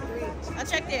 They were like $3. I'll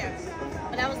check there.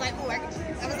 But I was like, ooh, I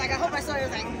was like, I hope I saw it. I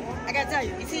was like, I gotta tell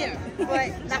you, it's here,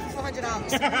 but not for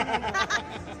 $400.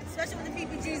 Especially when the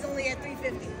PPG is only at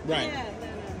 $350. right.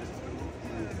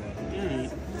 Yeah,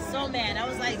 So mad. I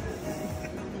was like,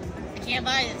 I can't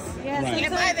buy this. yeah. Right. I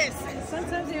can't buy this.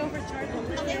 Sometimes they overcharge a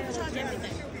little. Oh, they overcharge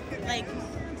everything. Like,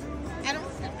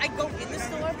 I go in the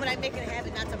store, but I make it a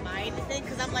habit not to buy anything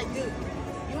because I'm like, dude,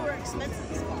 you were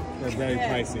expensive as fuck. They're very Yeah.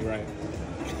 pricey, right?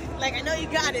 Like, I know you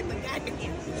got it, but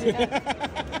goddamn.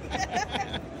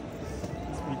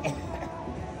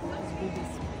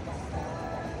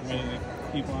 Ready to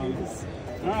keep on.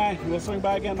 All right, we'll swing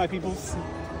by again, my peoples.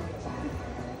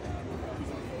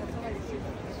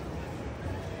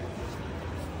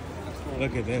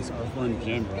 Look at this, Earthworm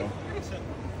Jim, bro.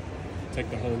 Take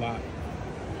the whole lot.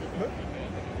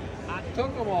 I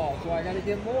took them all, so I got to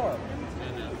get more.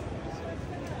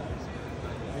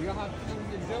 You don't have to do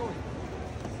what you're doing.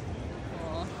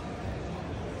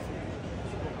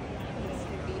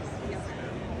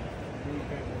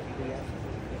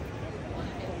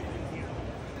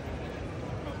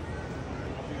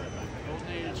 Golden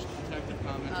Age Detective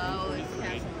Comics. Oh, it's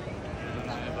 143. And then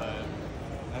I have a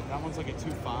that one's like a 2.5.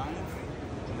 And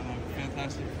then I have a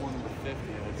Fantastic Four number 50.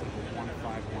 It's like a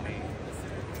 1.5, 1.8.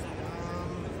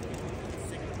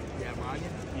 Yeah,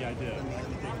 Ryan? Yeah, I did. I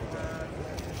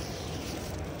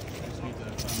just need to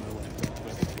find my way real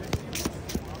quick.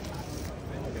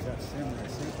 They got Samurai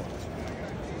Simple.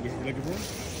 You looking for it?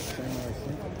 Samurai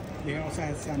Simple. They also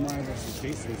had Samurai versus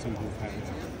Jason, some who had it.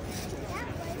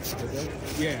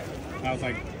 Yeah. I was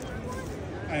like,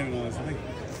 I don't know. I think.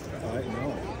 I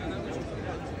know.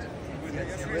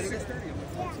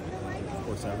 Of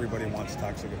course, everybody wants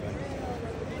Toxic Avenger.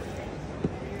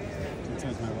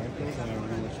 Sometimes my wife goes, I don't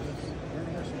know what she is.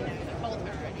 I told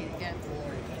her I need to get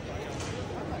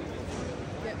my.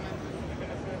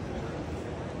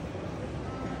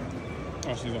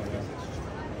 Oh, she's over there.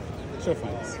 She'll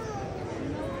find us.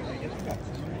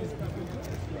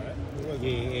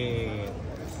 Yeah.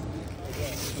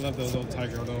 I love those old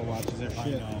Tiger little watches. They're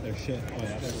shit. They're shit. Oh,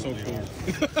 yeah, they're so cool.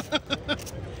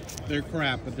 They're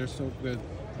crap, but they're so good.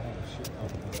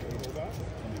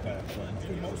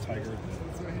 Tiger.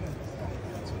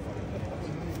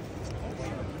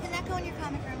 Can that go in your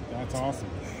comic room? That's awesome.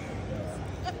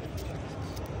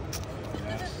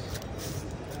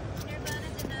 Nirvana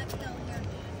did not kill her.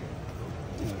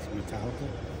 That's Metallica.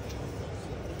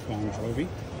 Bon Jovi.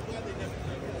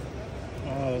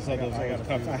 Oh, those are those old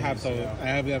cups. I have those. I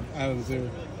have those too.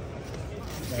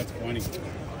 That's funny.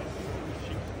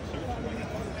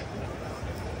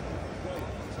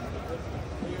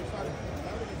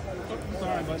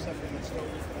 Sorry, bud.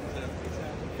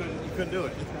 You couldn't do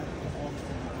it.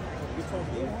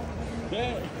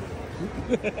 Yeah.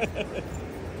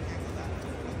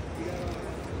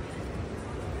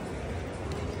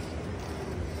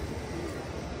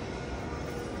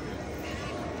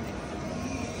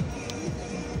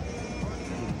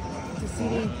 It's a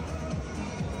CD.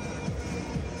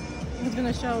 He's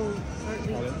gonna show.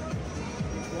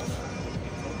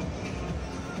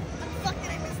 Fuck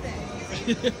did I miss that?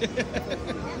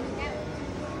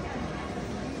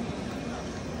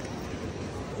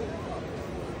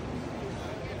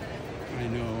 I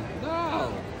know.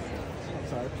 No! I'm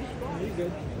sorry. Are you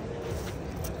good?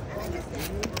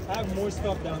 I have more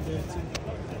stuff down there too.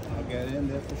 I'll get in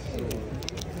there for sure.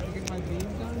 Get my beans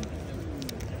done.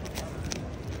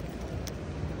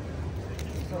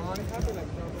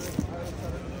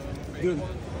 Dude,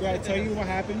 yeah, I tell you what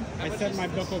happened? I sent my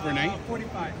book overnight.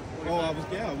 45. Oh, I was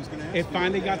gonna ask. It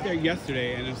finally got there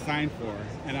yesterday and it's signed for.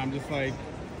 And I'm just like,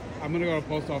 I'm gonna go to the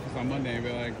post office on Monday and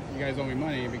be like, you guys owe me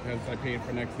money because I paid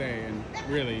for next day. And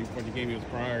really, what you gave me was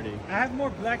priority. I have more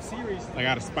Black Series. I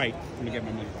got a spike. I'm gonna get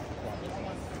my money back. Watch.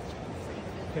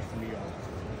 Pissing me off.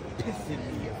 Pissing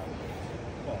me off.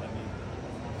 Well, I mean,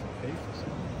 pay for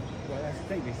something. Well, that's the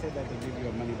thing. They said that they give you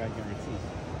a money back guarantee.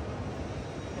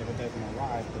 If it doesn't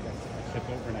arrive, but that's shipped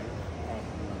overnight.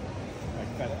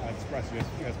 Like Express,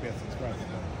 USPS Express.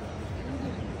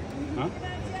 Huh?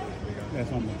 That's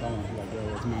what I'm telling you. Like, yo,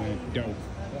 it's my dough.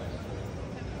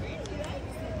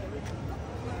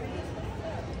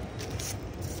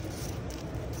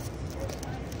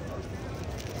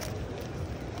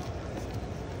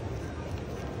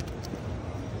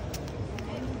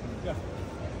 Yeah.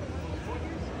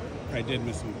 I did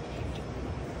miss one.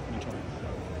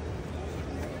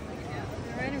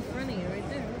 Right in front of you, right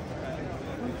there.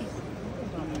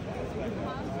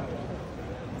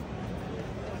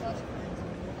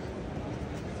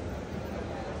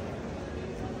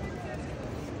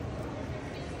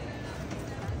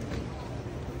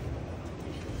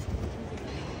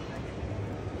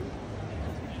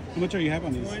 How much are you have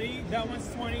on these? 20. That one's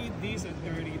 20. These are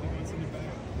 30. The ones in the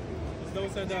back.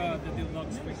 Those are the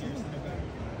deluxe figures in the back.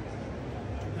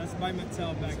 That's by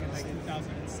Mattel back in like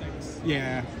 2006.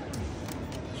 Yeah.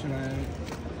 Should I?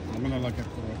 I'm gonna look at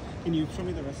the. Can you show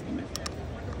me the rest of them?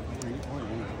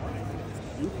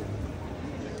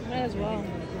 Might as well.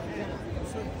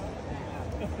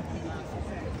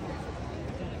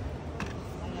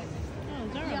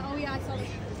 Yeah, oh yeah, I saw it.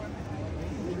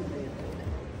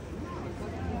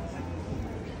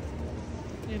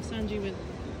 We have Sanji with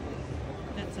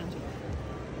that Sanji.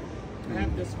 I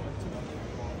have this one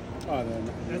too. Oh, then.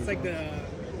 That's like the.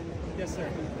 Yes, sir.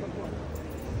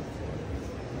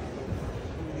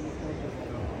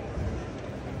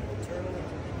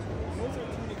 Those are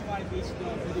 25 each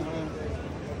though.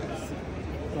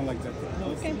 Don't like that.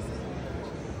 Okay.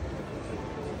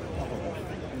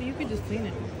 I mean, you could just clean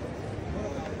it.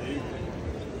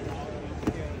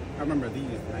 I remember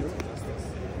these.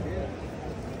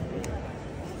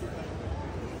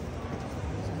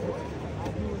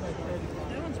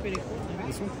 That one's pretty cool.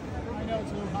 This one? I know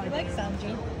it's a little high. I like Sanji.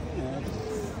 You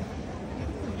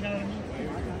know what I mean?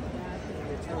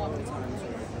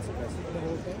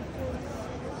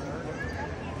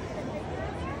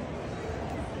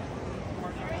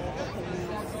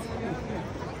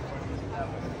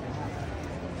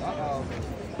 Uh-oh.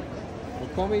 Well,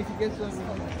 call me if you get some. I was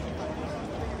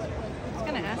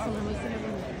gonna ask him how much did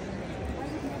everyone.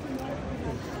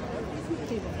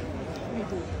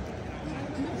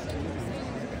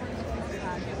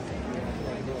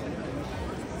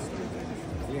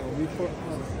 Yeah, we put.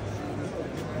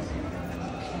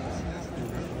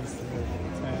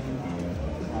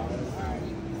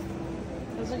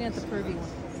 I was looking at the pervy one.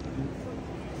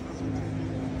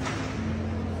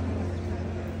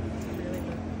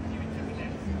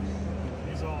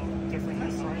 These all different in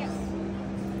price.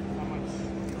 How much?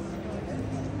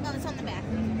 No, it's on the back. I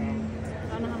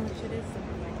don't know how much it is.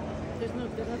 There's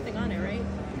nothing on it, right?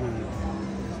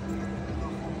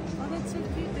 Oh, that's so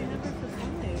cute. They have it for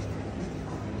 $5.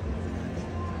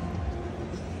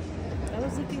 I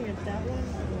was looking at that one.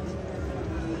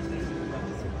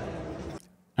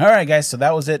 All right, guys. So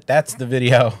that was it. That's the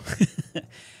video.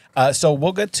 So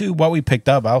we'll get to what we picked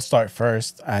up. I'll start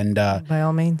first. And by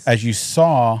all means, as you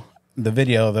saw the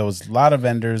video, there was a lot of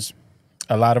vendors,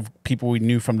 a lot of people we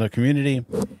knew from the community,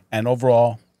 and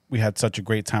overall, we had such a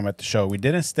great time at the show. We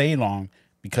didn't stay long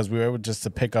because we were able just to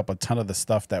pick up a ton of the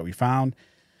stuff that we found.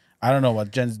 I don't know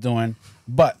what Jen's doing,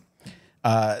 but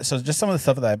so just some of the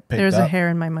stuff that I picked up. There's a hair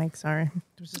in my mic. Sorry,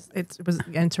 it was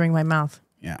entering my mouth.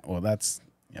 Yeah, well, it's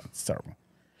terrible.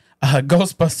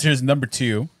 Ghostbusters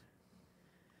 #2,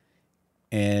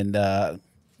 and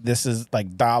this is like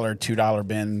 $1, $2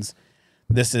 bins.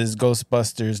 This is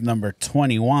Ghostbusters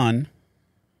 #21.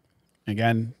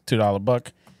 Again, $2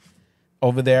 buck.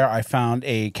 Over there, I found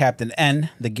a Captain N,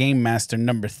 the Game Master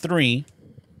 #3.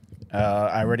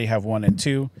 I already have 1 and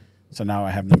 2, so now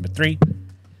I have #3.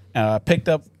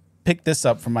 Picked this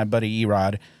up from my buddy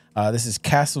Erod. This is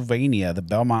Castlevania: The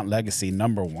Belmont Legacy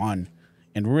 #1,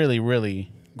 in really,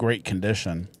 really great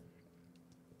condition.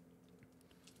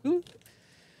 Ooh.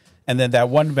 And then that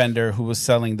one vendor who was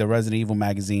selling the Resident Evil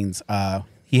magazines,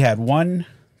 he had 1,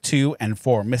 2, and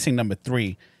 4, missing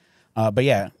 #3. But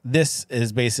yeah, this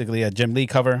is basically a Jim Lee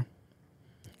cover.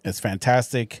 It's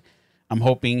fantastic. I'm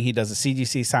hoping he does a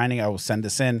CGC signing. I will send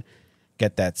this in,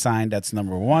 get that signed. That's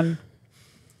number 1.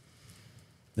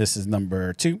 This is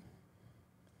number 2.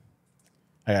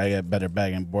 I gotta get a better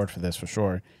bag and board for this for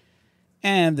sure.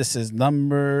 And this is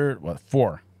number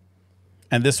 4.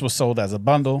 And this was sold as a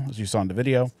bundle, as you saw in the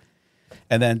video.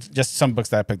 And then just some books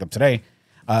that I picked up today.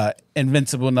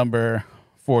 Invincible number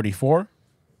 44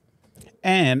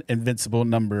 and Invincible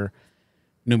number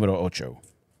numero ocho.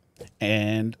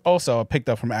 And also I picked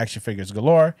up from Action Figures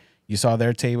Galore. You saw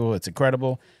their table. It's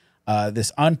incredible.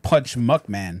 This Unpunched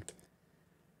Muckman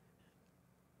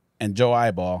and Joe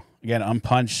Eyeball. Again,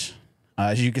 Unpunched.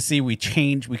 As you can see, we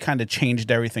kind of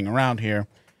changed everything around here.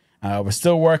 We're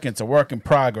still working. It's a work in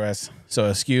progress. So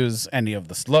excuse any of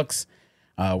the looks.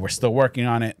 We're still working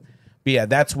on it. But yeah,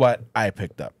 that's what I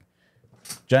picked up.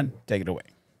 Jen, take it away.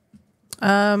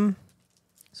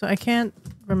 So I can't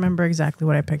remember exactly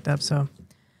what I picked up. So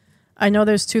I know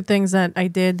there's 2 things that I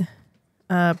did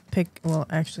pick. Well,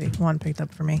 actually, one picked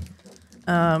up for me.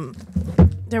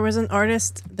 There was an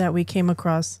artist that we came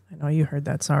across. I know you heard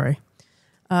that. Sorry.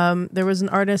 There was an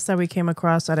artist that we came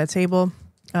across at a table.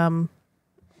 Juan,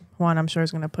 I'm sure,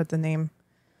 is going to put the name.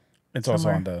 It's also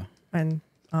on the and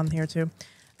on here too.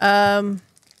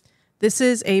 This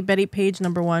is a Betty Page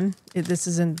number 1. This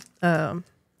is in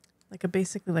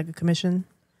basically like a commission,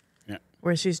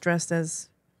 where she's dressed as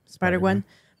Spider-Gwen,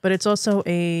 but it's also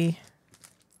a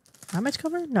homage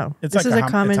cover. No, it's this like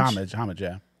is a homage. It's homage,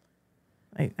 yeah.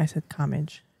 I said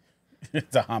homage.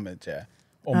 It's a homage, yeah.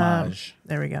 Homage.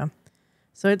 There we go.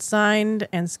 So it's signed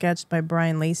and sketched by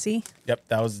Brian Lacey. Yep,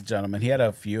 that was the gentleman. He had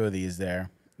a few of these there.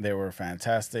 They were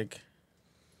fantastic.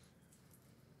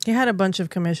 He had a bunch of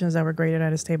commissions that were graded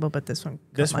at his table, but this one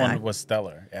was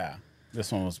stellar. Yeah,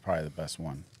 this one was probably the best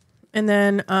one. And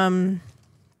then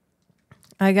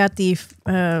I got the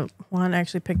Juan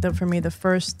actually picked up for me the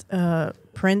first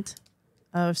print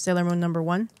of Sailor Moon number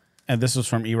 1. And this was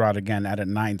from Erod again at a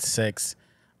 9.6.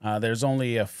 There's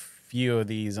only a few of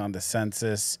these on the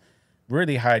census.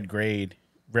 Really high grade.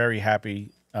 Very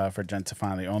happy for Jen to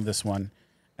finally own this one.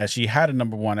 As she had a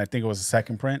number 1, I think it was a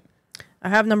second print. I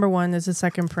have number 1. It's a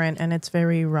second print, and it's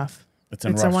very rough. It's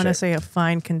in rough shape. I want to say a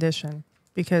fine condition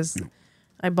because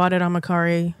I bought it on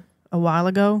Macari a while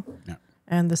ago,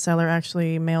 and the seller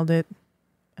actually mailed it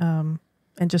in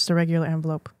just a regular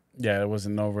envelope. Yeah, there was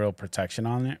no real protection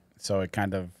on it, so it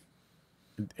kind of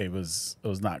it was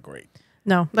not great.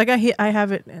 No, like I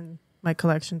have it in my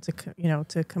collection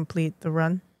to complete the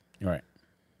run. Right.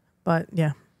 But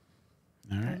yeah.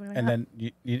 All right. And then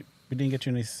we didn't get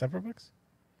you any separate books?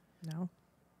 No.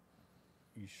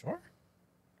 You sure?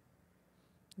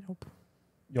 Nope.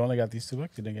 You only got these 2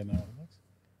 books? You didn't get no other books?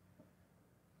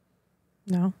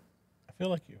 No.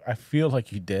 I feel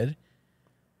like you did.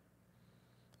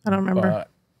 I don't remember. But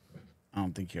I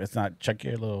don't think you. It's not. Check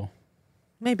your little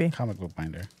maybe comic book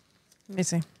binder. Let me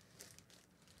see.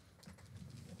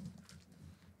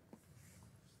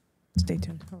 Stay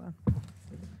tuned. Hold on.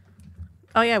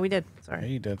 Oh yeah, we did. Sorry. Yeah,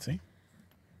 you did. See.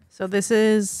 So this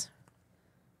is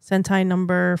Sentai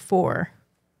number 4.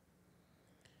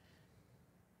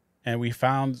 And we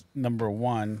found number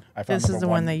 1. This is the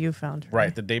one that you found.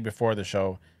 Right. The day before the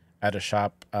show at a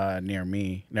shop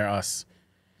near us,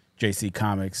 JC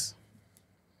Comics.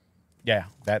 Yeah,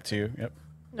 that too. Yep.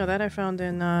 No, that I found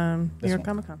in New York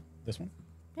Comic Con. This one?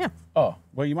 Yeah. Oh,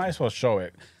 well, you might as well show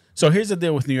it. So here's the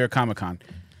deal with New York Comic Con.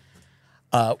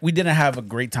 We didn't have a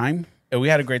great time. We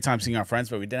had a great time seeing our friends,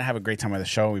 but we didn't have a great time at the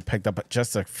show. We picked up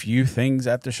just a few things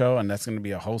at the show, and that's going to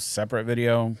be a whole separate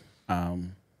video.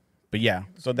 But yeah,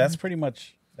 so that's pretty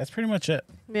much it.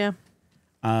 Yeah.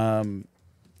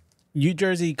 New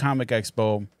Jersey Comic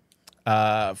Expo,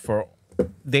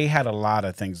 they had a lot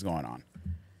of things going on,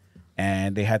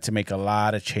 and they had to make a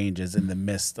lot of changes in the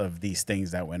midst of these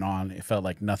things that went on. It felt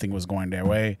like nothing was going their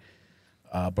way,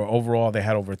 but overall, they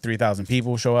had over 3,000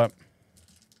 people show up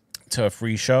to a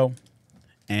free show,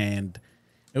 and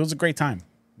it was a great time.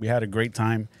 We had a great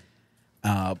time.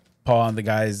 Paul and the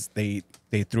guys, they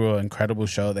threw an incredible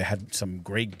show. They had some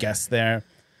great guests there,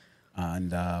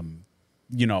 and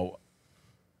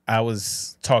I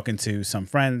was talking to some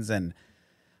friends, and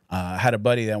had a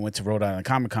buddy that went to Rhode Island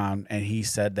Comic Con, and he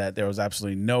said that there was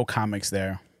absolutely no comics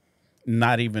there,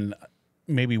 not even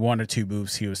maybe 1 or 2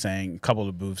 booths. He was saying a couple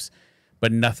of booths,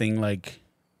 but nothing like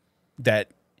that.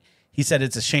 He said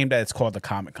it's a shame that it's called the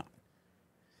Comic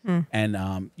Con.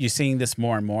 And you're seeing this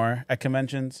more and more at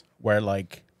conventions where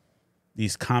like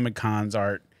these Comic Cons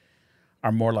are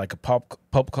more like a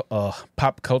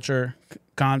pop culture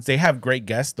cons. They have great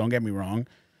guests, don't get me wrong,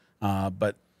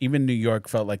 but even New York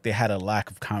felt like they had a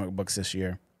lack of comic books this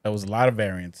year. There was a lot of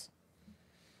variants,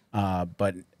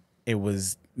 but it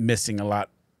was missing a lot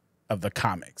of the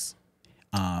comics.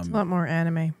 It's a lot more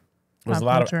anime. There was pop a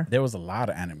lot culture.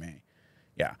 of anime.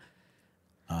 Yeah.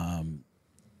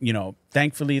 You know,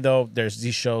 thankfully though, there's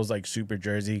these shows like Super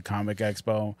Jersey Comic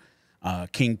Expo,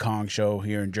 King Kong show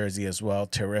here in Jersey as well,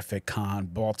 Terrific Con,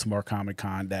 Baltimore Comic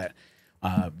Con, that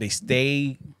they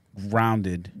stay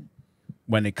grounded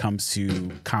when it comes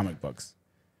to comic books.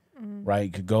 Right?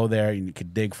 You could go there and you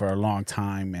could dig for a long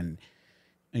time, and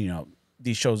you know,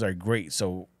 these shows are great.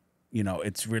 So, you know,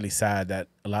 it's really sad that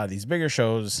a lot of these bigger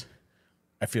shows,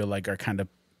 I feel like, are kind of,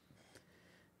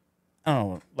 I don't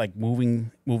know, like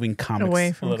moving comics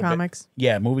Away from comics.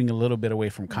 Yeah, moving a little bit away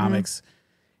from comics.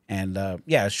 And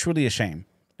yeah, it's truly a shame.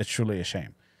 It's truly a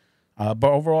shame. But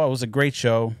overall, it was a great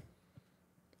show.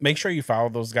 Make sure you follow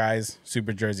those guys,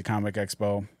 Super Jersey Comic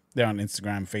Expo. They're on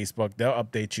Instagram, Facebook. They'll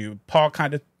update you. Paul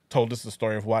kind of told us the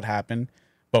story of what happened,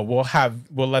 but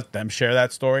we'll let them share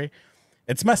that story.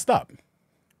 It's messed up.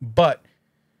 But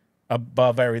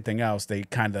above everything else, they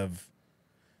kind of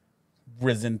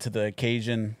risen to the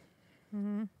occasion.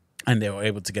 And they were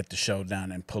able to get the show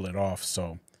done and pull it off.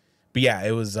 So, but yeah,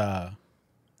 it was,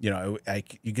 you know,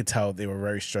 you could tell they were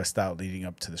very stressed out leading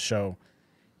up to the show.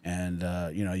 And,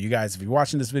 you know, you guys, if you're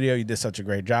watching this video, you did such a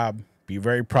great job. Be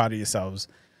very proud of yourselves.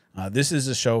 This is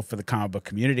a show for the comic book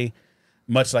community,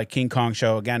 much like King Kong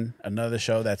show. Again, another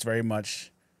show that's very much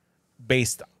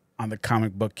based on the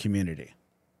comic book community.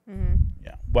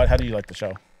 Yeah. How do you like the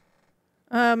show?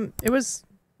 It was,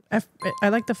 I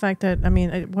like the fact that, I mean,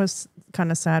 it was kind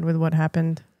of sad with what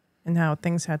happened and how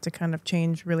things had to kind of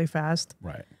change really fast.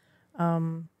 Right.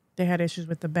 They had issues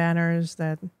with the banners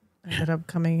that ended up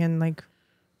coming in like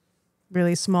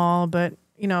really small, but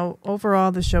you know, overall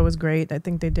the show was great. I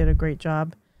think they did a great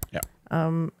job. Yeah.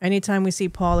 Anytime we see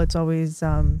Paul, it's always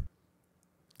a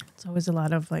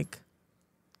lot of like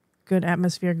good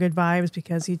atmosphere, good vibes,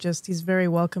 because he's very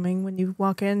welcoming when you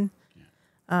walk in.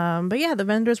 Yeah. But yeah, the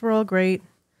vendors were all great.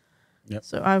 Yep.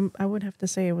 So I would have to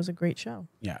say it was a great show.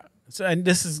 Yeah. So, and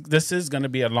this is going to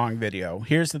be a long video.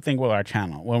 Here's the thing with our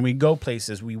channel. When we go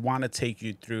places, we want to take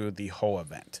you through the whole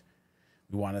event.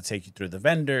 We want to take you through the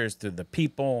vendors, through the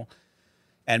people,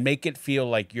 and make it feel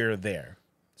like you're there.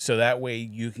 So that way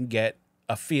you can get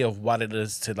a feel of what it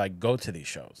is to like go to these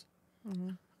shows.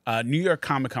 New York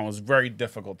Comic Con was very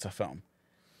difficult to film.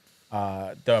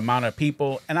 The amount of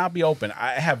people, and I'll be open,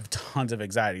 I have tons of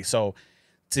anxiety. So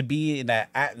to be in that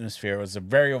atmosphere was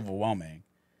very overwhelming.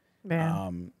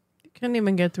 Man, you couldn't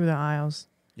even get through the aisles.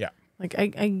 Yeah, like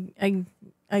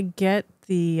I get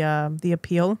the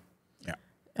appeal.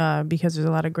 Yeah, because there's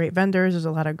a lot of great vendors, there's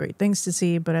a lot of great things to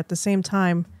see, but at the same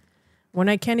time, when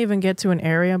I can't even get to an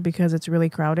area because it's really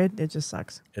crowded, it just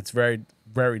sucks. It's very,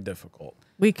 very difficult.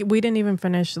 We didn't even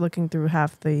finish looking through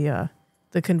half the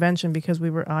convention because we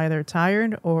were either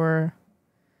tired or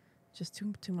just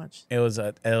too much. It was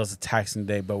a taxing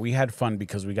day, but we had fun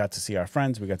because we got to see our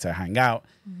friends, we got to hang out,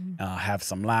 have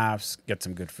some laughs, get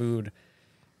some good food,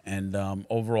 and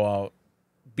overall,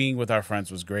 being with our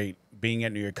friends was great. Being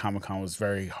at New York Comic Con was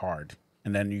very hard.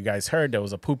 And then you guys heard there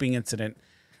was a pooping incident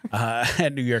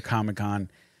at New York Comic Con,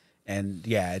 and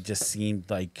yeah, it just seemed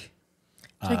like.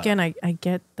 So again, I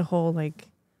get the whole like,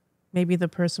 maybe the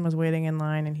person was waiting in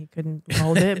line and he couldn't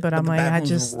hold it, but I'm like, I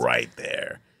just right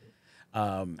there.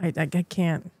 I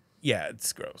can't. Yeah,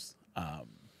 it's gross.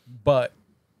 But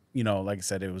you know, like I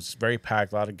said, it was very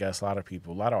packed. A lot of guests, a lot of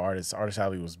people, a lot of artists. Artist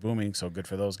Alley was booming, so good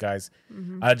for those guys.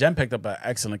 Jen picked up an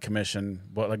excellent commission.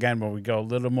 But again, when we go a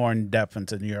little more in depth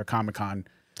into New York Comic Con,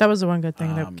 that was the one good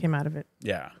thing that came out of it.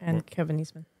 Yeah, and Kevin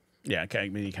Eastman. Yeah,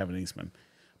 Kevin Eastman.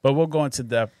 But we'll go into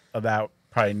depth of that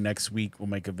probably next week. We'll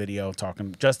make a video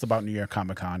talking just about New York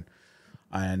Comic Con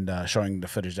and showing the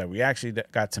footage that we actually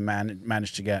got to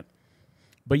manage to get.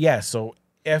 But yeah, so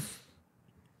if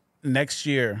next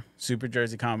year Super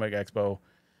Jersey Comic Expo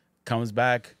comes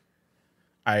back,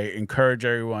 I encourage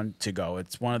everyone to go.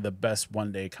 It's one of the best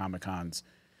one-day Comic Cons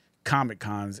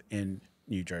in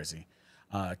New Jersey.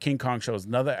 King Kong show is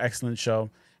another excellent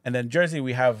show. And then Jersey,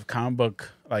 we have comic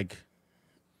book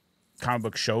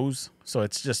shows. So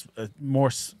it's just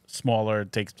more smaller.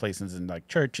 It takes place in like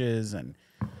churches and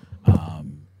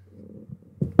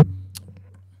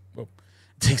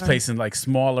takes place in like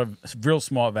smaller, real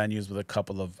small venues with a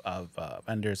couple of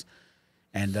vendors.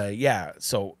 And yeah,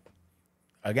 so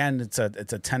again, it's a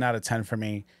 10 out of 10 for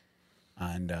me.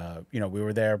 And you know, we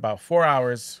were there about 4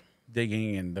 hours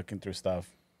digging and looking through stuff.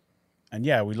 And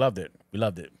yeah, we loved it. We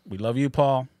loved it. We love you,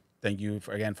 Paul. Thank you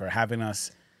for having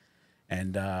us.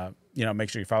 And you know, make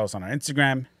sure you follow us on our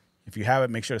Instagram If you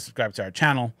haven't, make sure to subscribe to our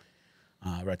channel,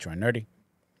 Retro and Nerdy.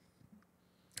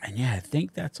 And yeah, I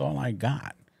think that's all I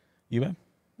got. You, babe?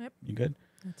 Yep. You good?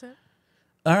 That's it.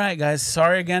 All right, guys.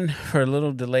 Sorry again for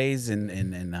little delays in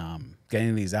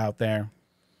getting these out there.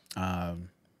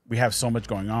 We have so much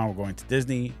going on. We're going to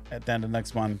Disney at the end of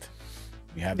next month.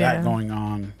 We have that going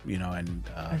on, you know, and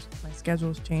my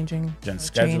schedule's changing. Jen's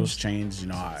schedule's changed. You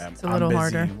know, I'm little busy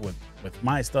harder with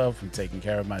my stuff and taking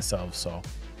care of myself. So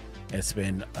it's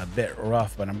been a bit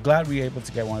rough, but I'm glad we were able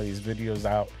to get one of these videos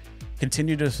out.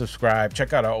 Continue to subscribe.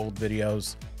 Check out our old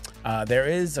videos. There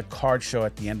is a card show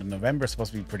at the end of November. It's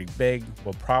supposed to be pretty big.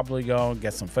 We'll probably go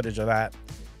get some footage of that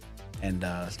and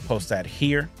post that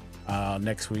here.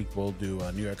 Next week, we'll do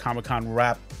a New York Comic Con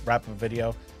wrap-up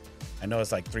video. I know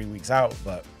it's like 3 weeks out,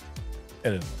 but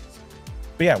it is.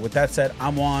 But yeah, with that said,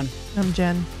 I'm Juan. I'm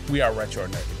Jen. We are Retro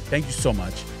Nerdy. Thank you so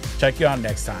much. Check you out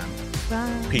next time.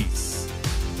 Bye. Peace.